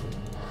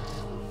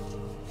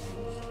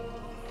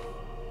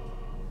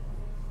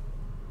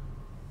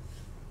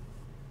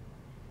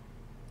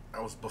 I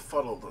was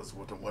befuddled as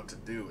to what to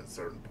do in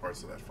certain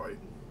parts of that fight.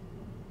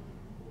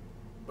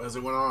 But as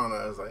it went on,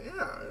 I was like,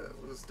 yeah,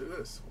 let's do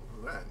this.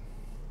 We'll do that.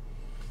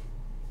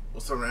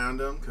 We'll surround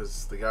them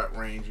because they got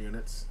range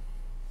units.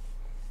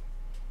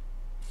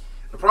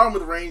 The problem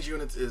with range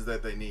units is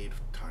that they need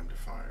time to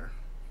fire.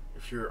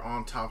 If you're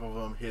on top of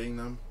them, hitting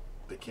them,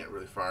 they can't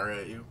really fire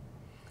at you.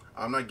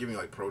 I'm not giving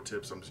you like pro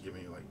tips, I'm just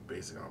giving you like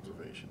basic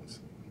observations.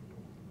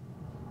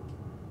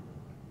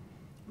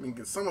 I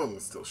mean, some of them can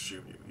still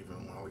shoot you,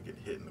 even while they get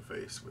hit in the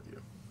face with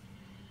you.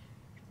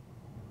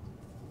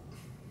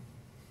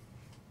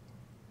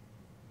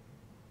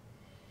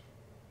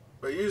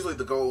 But usually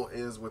the goal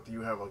is, with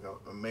you have like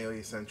a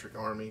melee-centric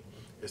army,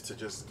 is to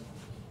just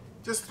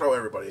throw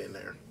everybody in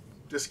there.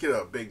 Just get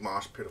a big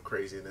mosh pit of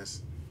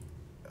craziness.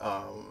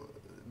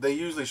 They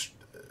usually,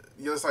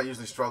 the other side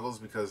usually struggles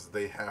because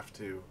they have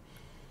to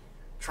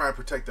try and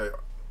protect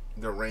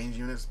their range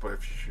units. But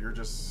if you're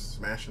just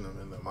smashing them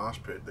in the mosh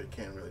pit, they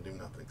can't really do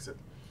nothing except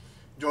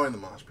join the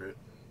mosh pit.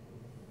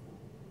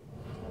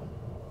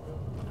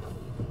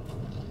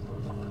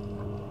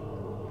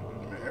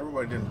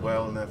 Everybody did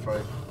well in that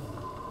fight.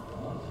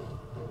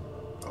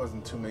 There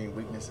wasn't too many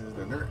weaknesses.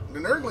 The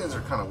Nurglings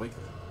are kind of weak,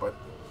 but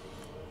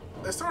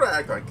they sort of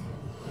act like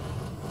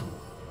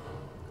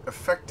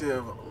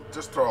effective.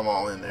 Just throw them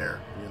all in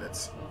there,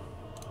 units.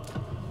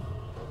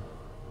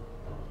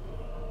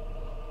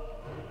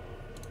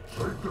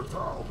 Take the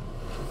town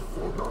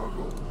for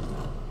Nurgle.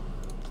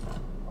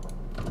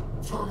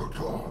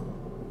 Tamurkhan.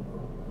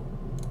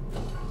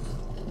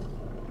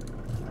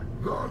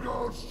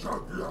 Nurgle's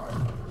champion.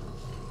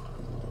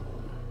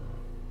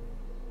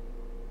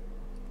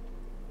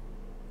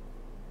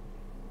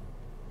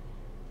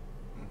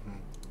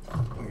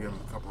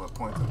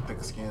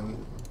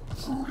 skin.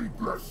 Truly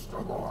blessed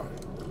am I.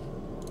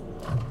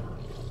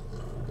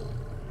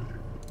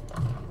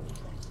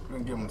 We're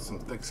gonna give him some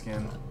thick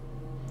skin.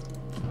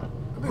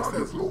 I think Maggot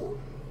that's Lord.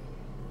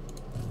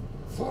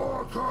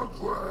 For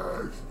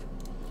conquest.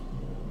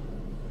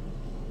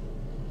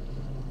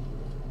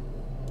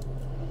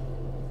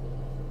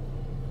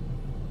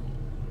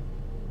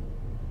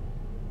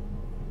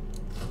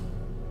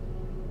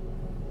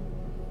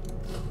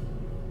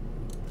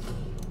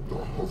 The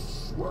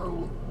hosts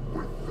swell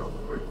with the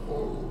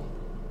faithful.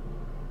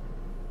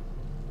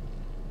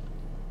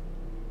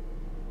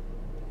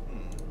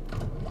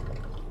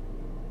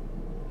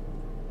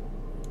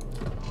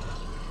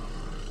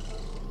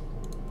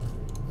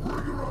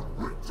 Rigor up,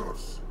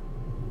 Rictus.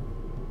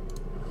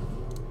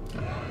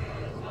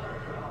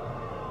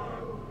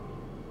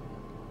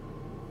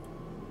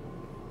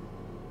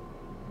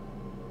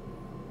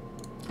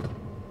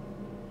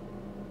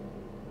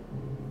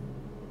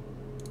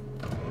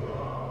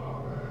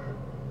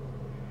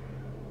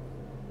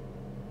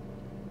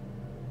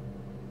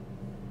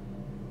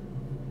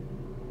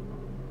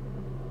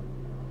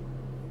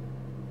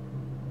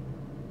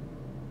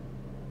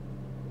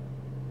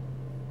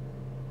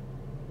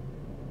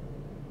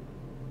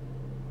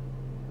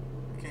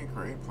 can't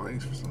create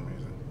plagues for some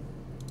reason.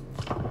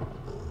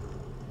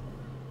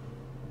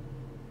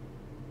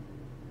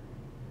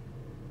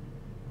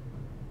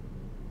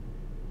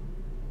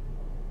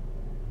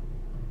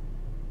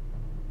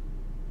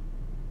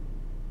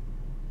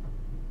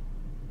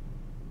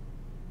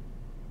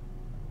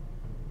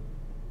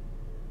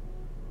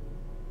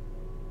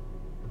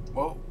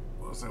 Well,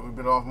 looks like we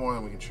bit off more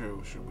than we can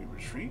chew. Should we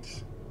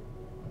retreat?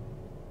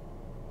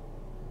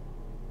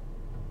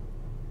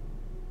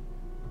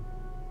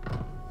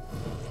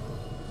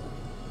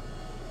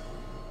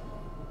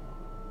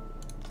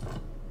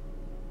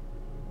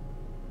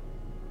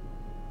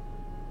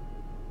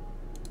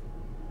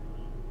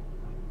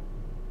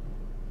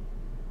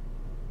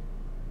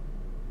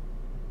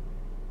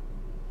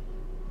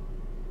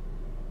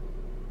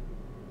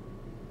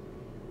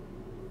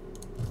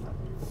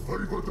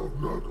 Favored of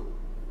Nurgle.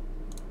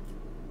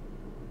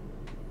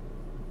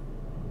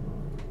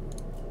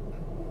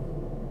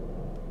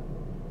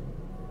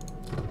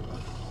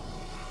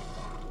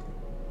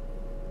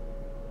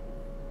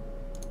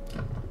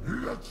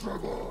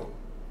 Electrable.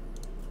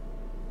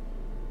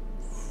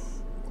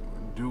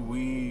 Do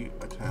we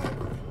attack?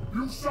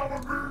 You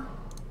summon me?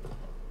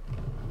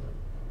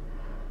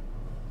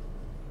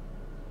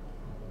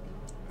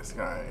 This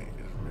guy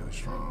is really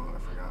strong. I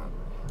forgot.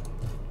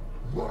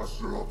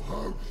 Master of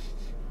hosts.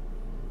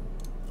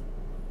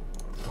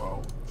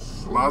 Well,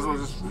 might as well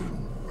just.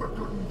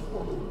 Beckoning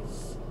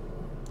followers.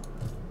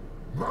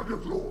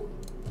 Maggot Lord,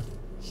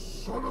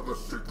 son of the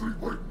sickly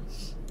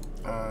winds.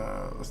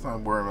 Let's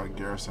not worry about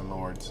garrison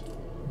lords.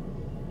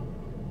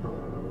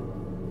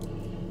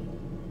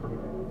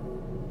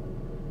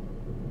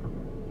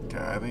 Okay,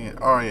 I think.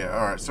 Oh yeah,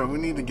 all right. So we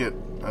need to get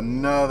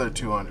another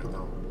 200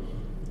 though,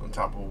 on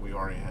top of what we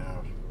already have.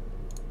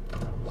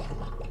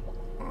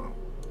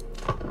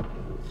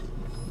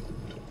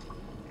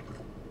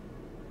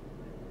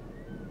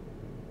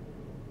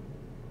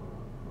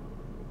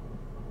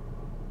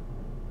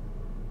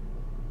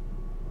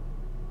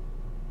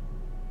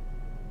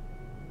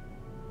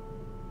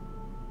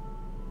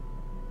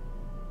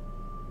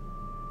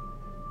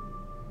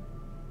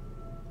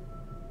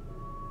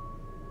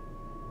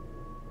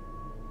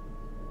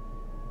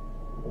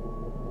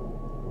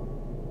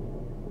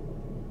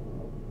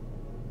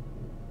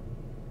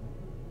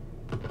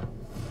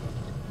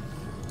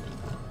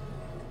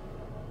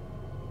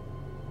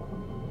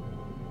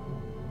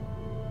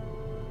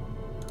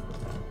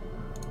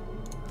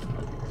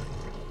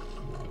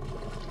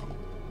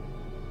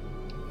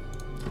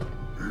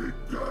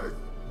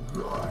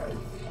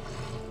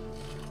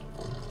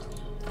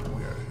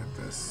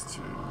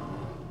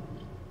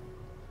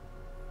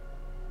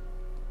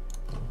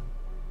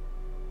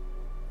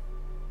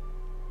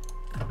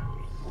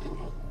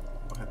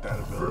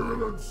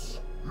 Virulence,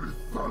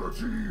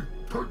 lethality,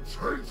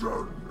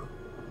 contagion.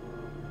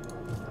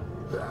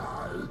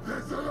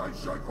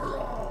 Desolation for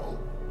all.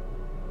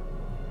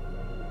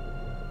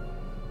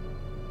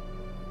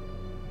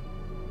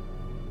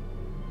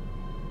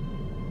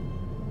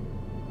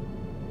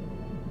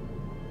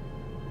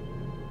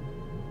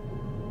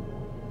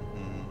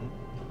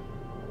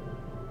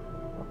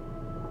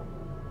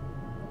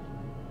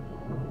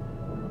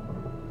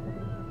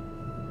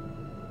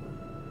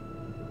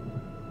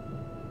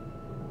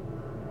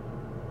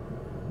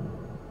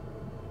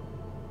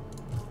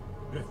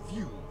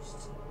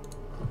 Refused.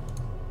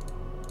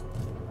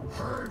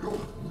 Hang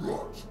of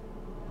rot.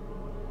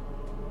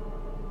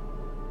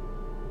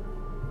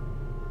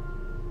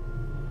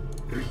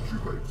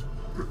 Incubate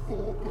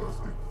before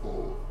bursting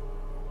forth.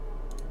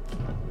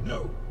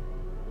 No.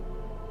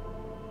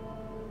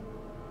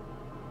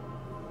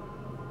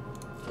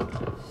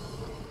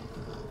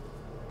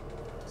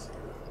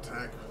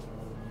 Attack.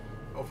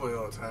 Hopefully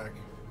they'll attack.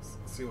 Let's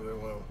see what they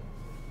will.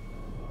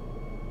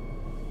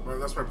 Well,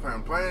 that's my plan.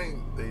 I'm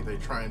planning they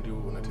try and do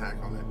an attack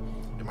on it,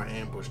 and my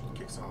ambush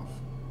kicks off.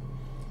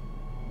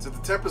 So if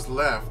the Tempest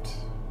left,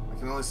 I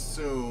can only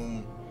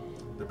assume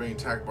they're being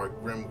attacked by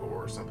Grimgore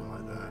or something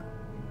like that.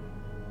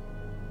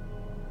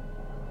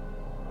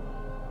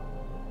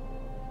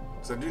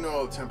 So I do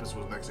know the Tempest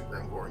was next to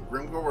Grimgore, and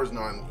Grimgore is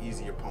not an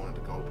easy opponent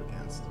to go up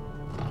against.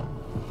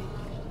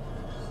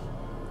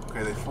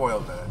 Okay, they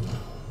foiled that.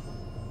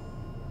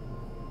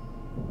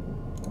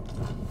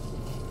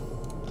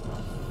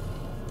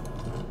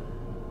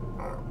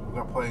 Alright, we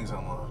got plagues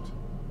unlocked.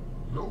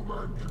 No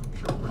man can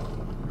kill me.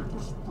 It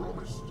was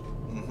promised.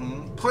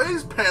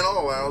 Plagues panel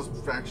allows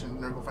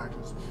Nurgle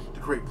factions to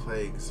create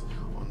plagues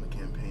on the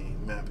campaign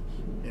map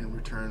in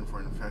return for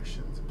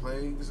infections.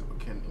 Plagues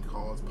can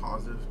cause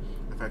positive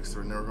effects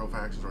for Nurgle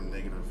factions or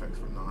negative effects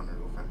for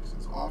non-Nurgle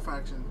factions. All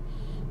faction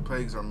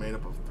plagues are made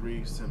up of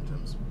 3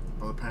 symptoms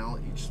from the panel.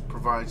 Each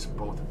provides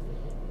both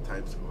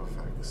types of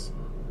effects.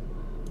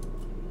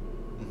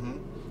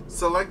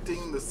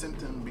 Selecting the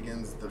symptom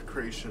begins the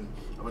creation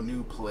of a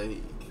new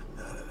plague.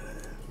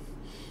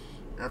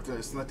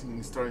 After selecting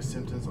the starting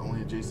symptoms,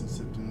 only adjacent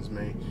symptoms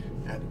may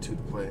add to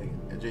the plague.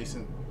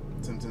 Adjacent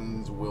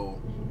symptoms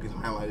will be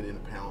highlighted in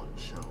the panel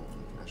as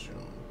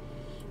shown.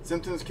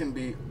 Symptoms can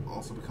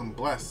also become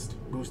blessed,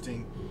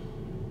 boosting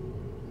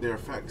their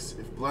effects.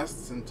 If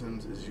blessed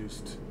symptoms is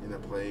used in a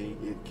plague,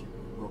 it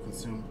will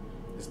consume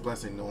its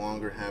blessing, no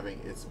longer having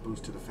its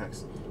boosted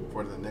effects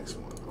for the next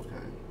one.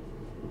 Okay.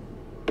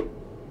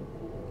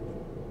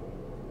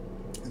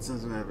 And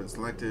symptoms have been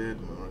selected.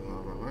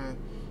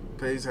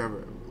 Plagues have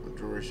a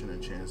duration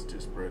and chance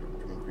to spread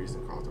to increase the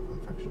cause of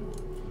infection.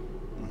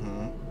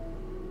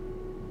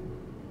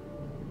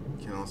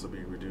 Can also be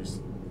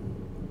reduced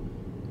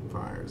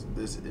fires.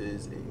 This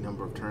is a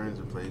number of turns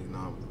of plague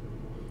knob.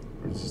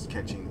 We're just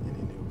catching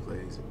any new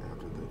plagues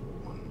after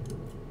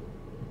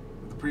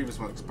the previous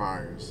one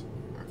expires.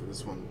 After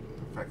this one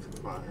effects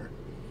expire.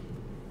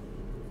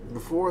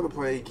 Before the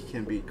plague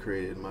can be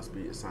created, it must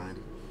be assigned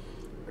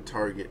a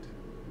target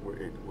where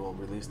it will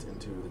released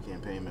into the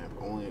campaign map.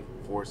 Only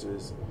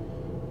forces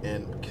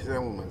and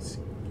elements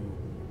you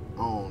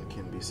own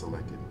can be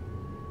selected.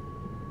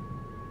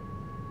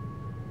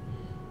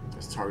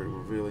 This target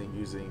revealing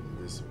using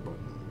this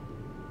button.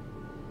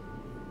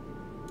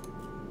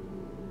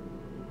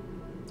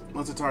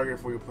 Once a target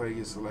for your plague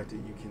is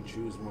selected, you can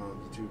choose one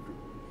of the 2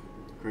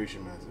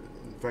 creation methods: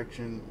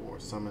 infection or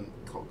summon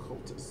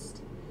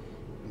cultist.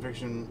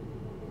 Infection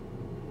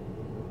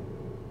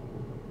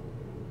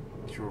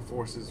cure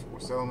forces for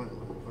settlement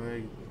with the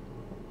plague.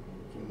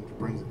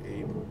 Brings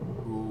aid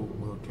who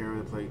will carry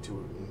the plague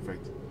to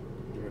infect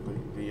directly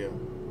via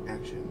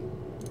actions.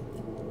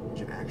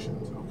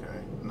 Okay.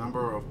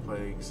 Number of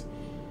plagues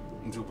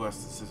into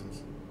blessed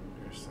systems.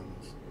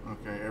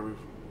 Okay, every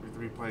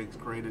 3 plagues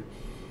created.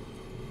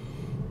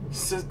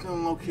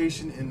 System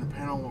location in the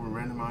panel will be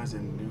randomized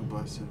and new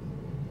blessed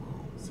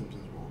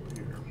symptoms will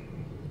appear.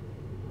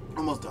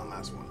 Almost done,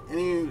 last one.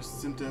 Any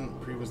symptom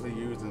previously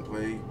used in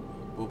plague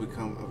will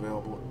become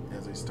available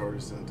as a starter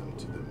symptom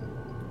to the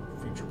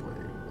future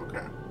plague.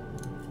 Okay.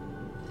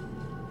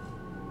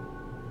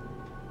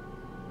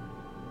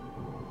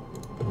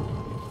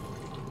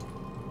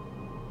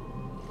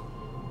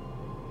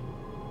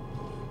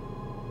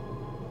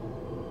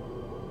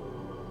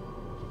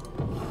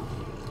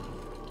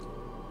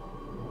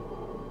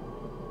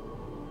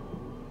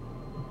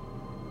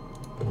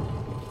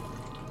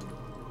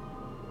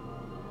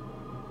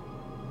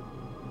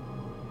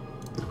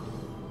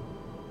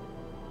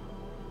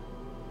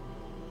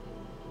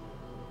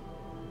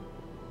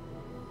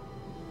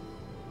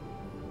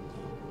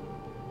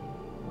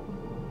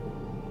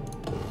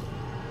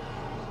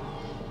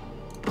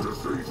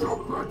 Disease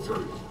of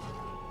plenty.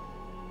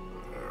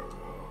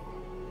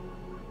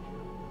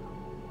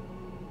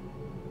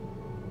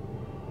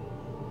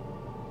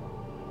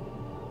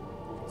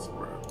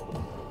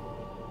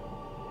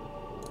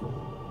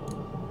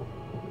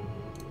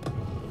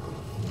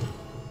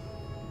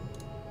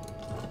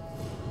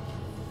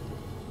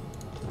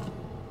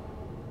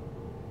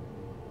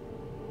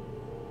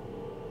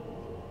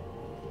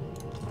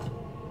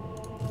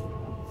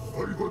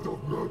 Favored of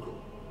Nurgle.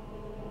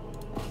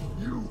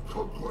 New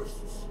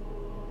conquests.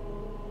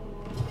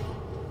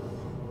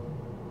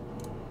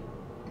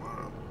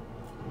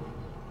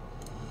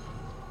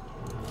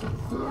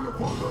 Fall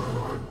upon their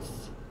ranks.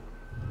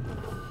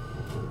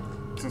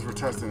 Since we're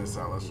testing this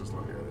out, let's just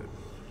look at it.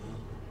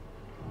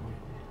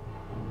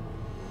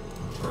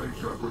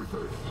 Take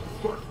everything,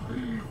 but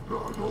leave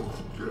Nurgle's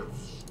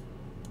gifts.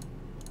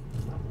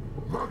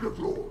 Maggot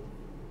Lord.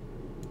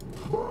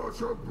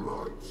 March and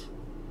Blight.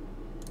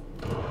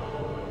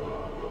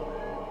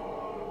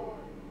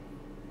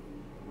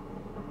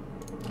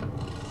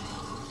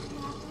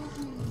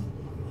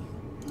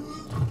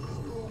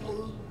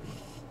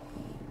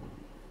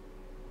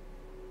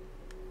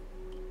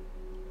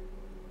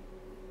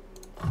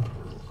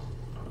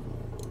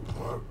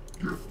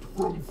 Gift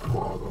from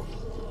Father.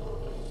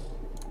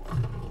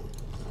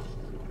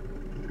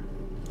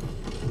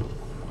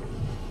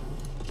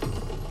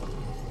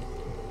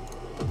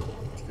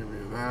 Let's give it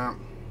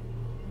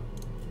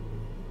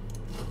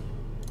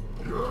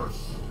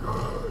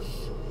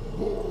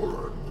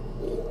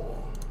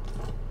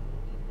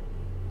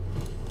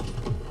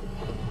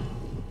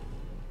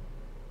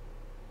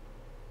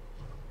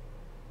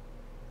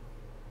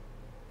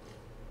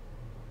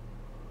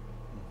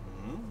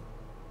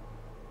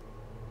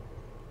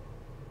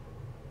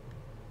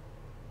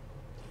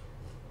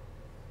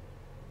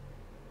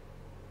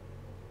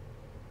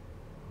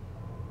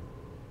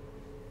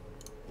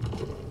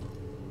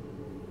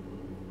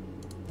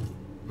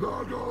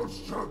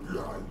Nurgle's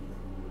champion.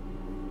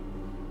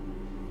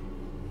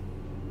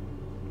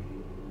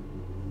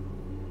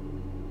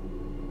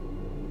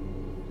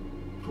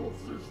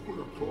 Corpses for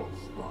the plot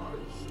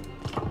spies.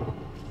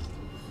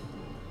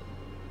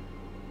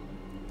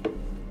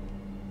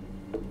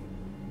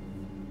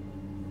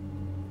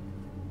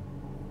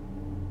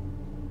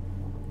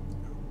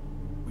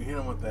 We hit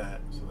him with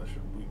that, so that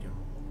should weaken him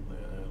a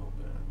little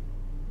bit.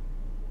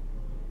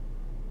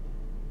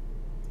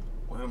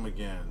 We'll hit him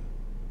again.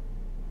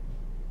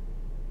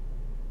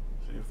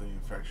 See if the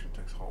infection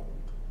takes hold.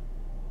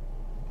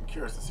 I'm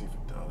curious to see if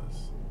it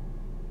does.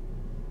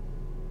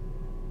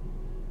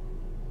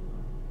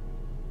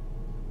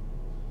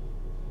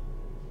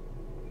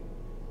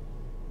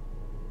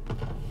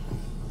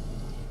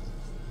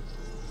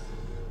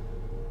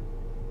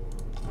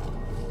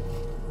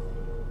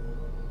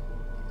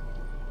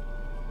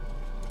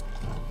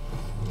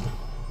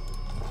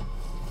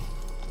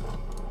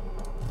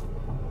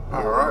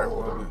 Alright,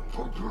 well,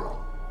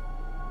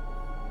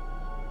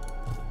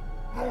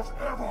 not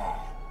ever.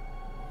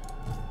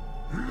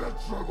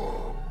 Let's ever.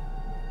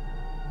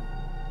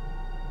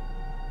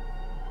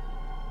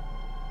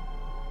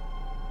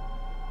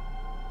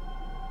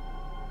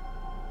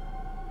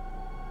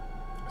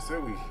 I say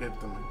we hit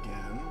them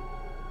again.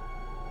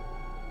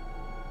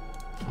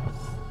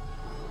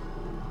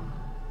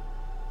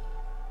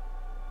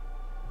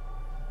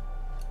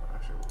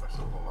 Actually, I should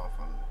hold off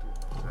on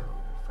doing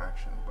the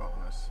faction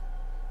bonus.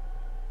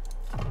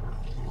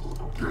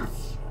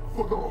 Gifts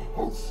for the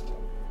host.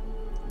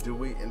 Do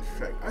we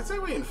infect? I'd say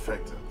we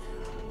infect him.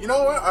 You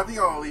know what? I think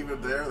I'll leave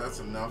it there. That's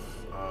enough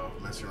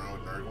messing around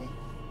with Nurgle.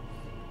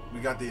 We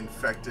got the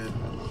infected.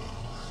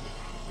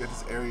 Got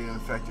this area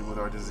infected with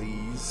our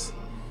disease,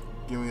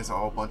 giving us a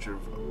whole bunch of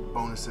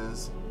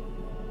bonuses.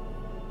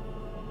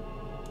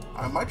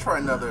 I might try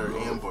another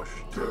ambush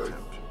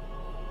attempt.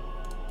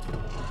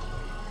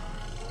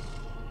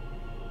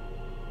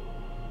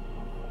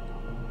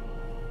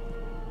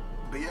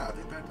 But yeah, I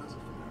think that does it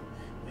for now.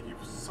 Thank you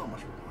so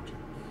much for watching.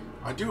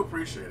 I do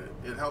appreciate it.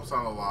 It helps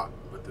out a lot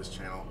with this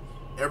channel.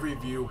 Every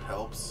view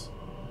helps.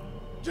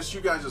 Just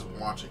you guys just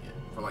watching it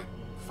for like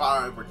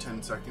 5 or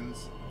 10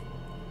 seconds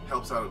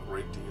helps out a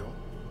great deal.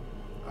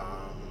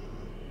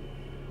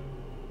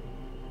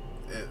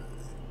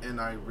 And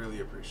I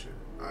really appreciate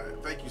it.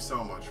 Thank you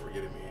so much for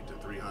getting me to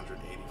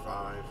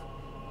 385.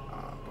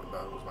 But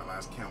that was my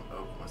last count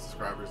of my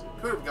subscribers.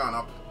 It could have gone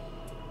up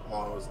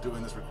while I was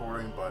doing this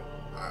recording, but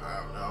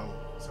I don't know.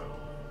 So,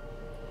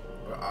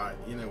 but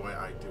either way,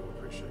 I do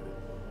appreciate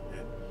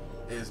it.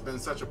 It has been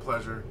such a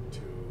pleasure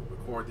to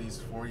record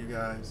these for you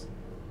guys.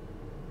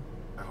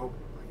 I hope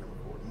I can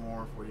record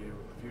more for you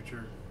in the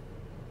future.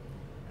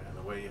 And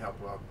the way you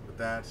help out with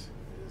that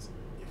is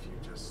if you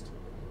just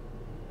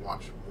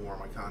watch more of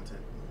my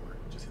content, or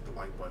just hit the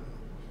like button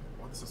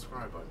or the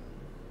subscribe button.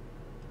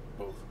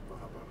 Both will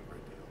help out a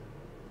great deal.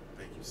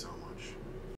 Thank you so much.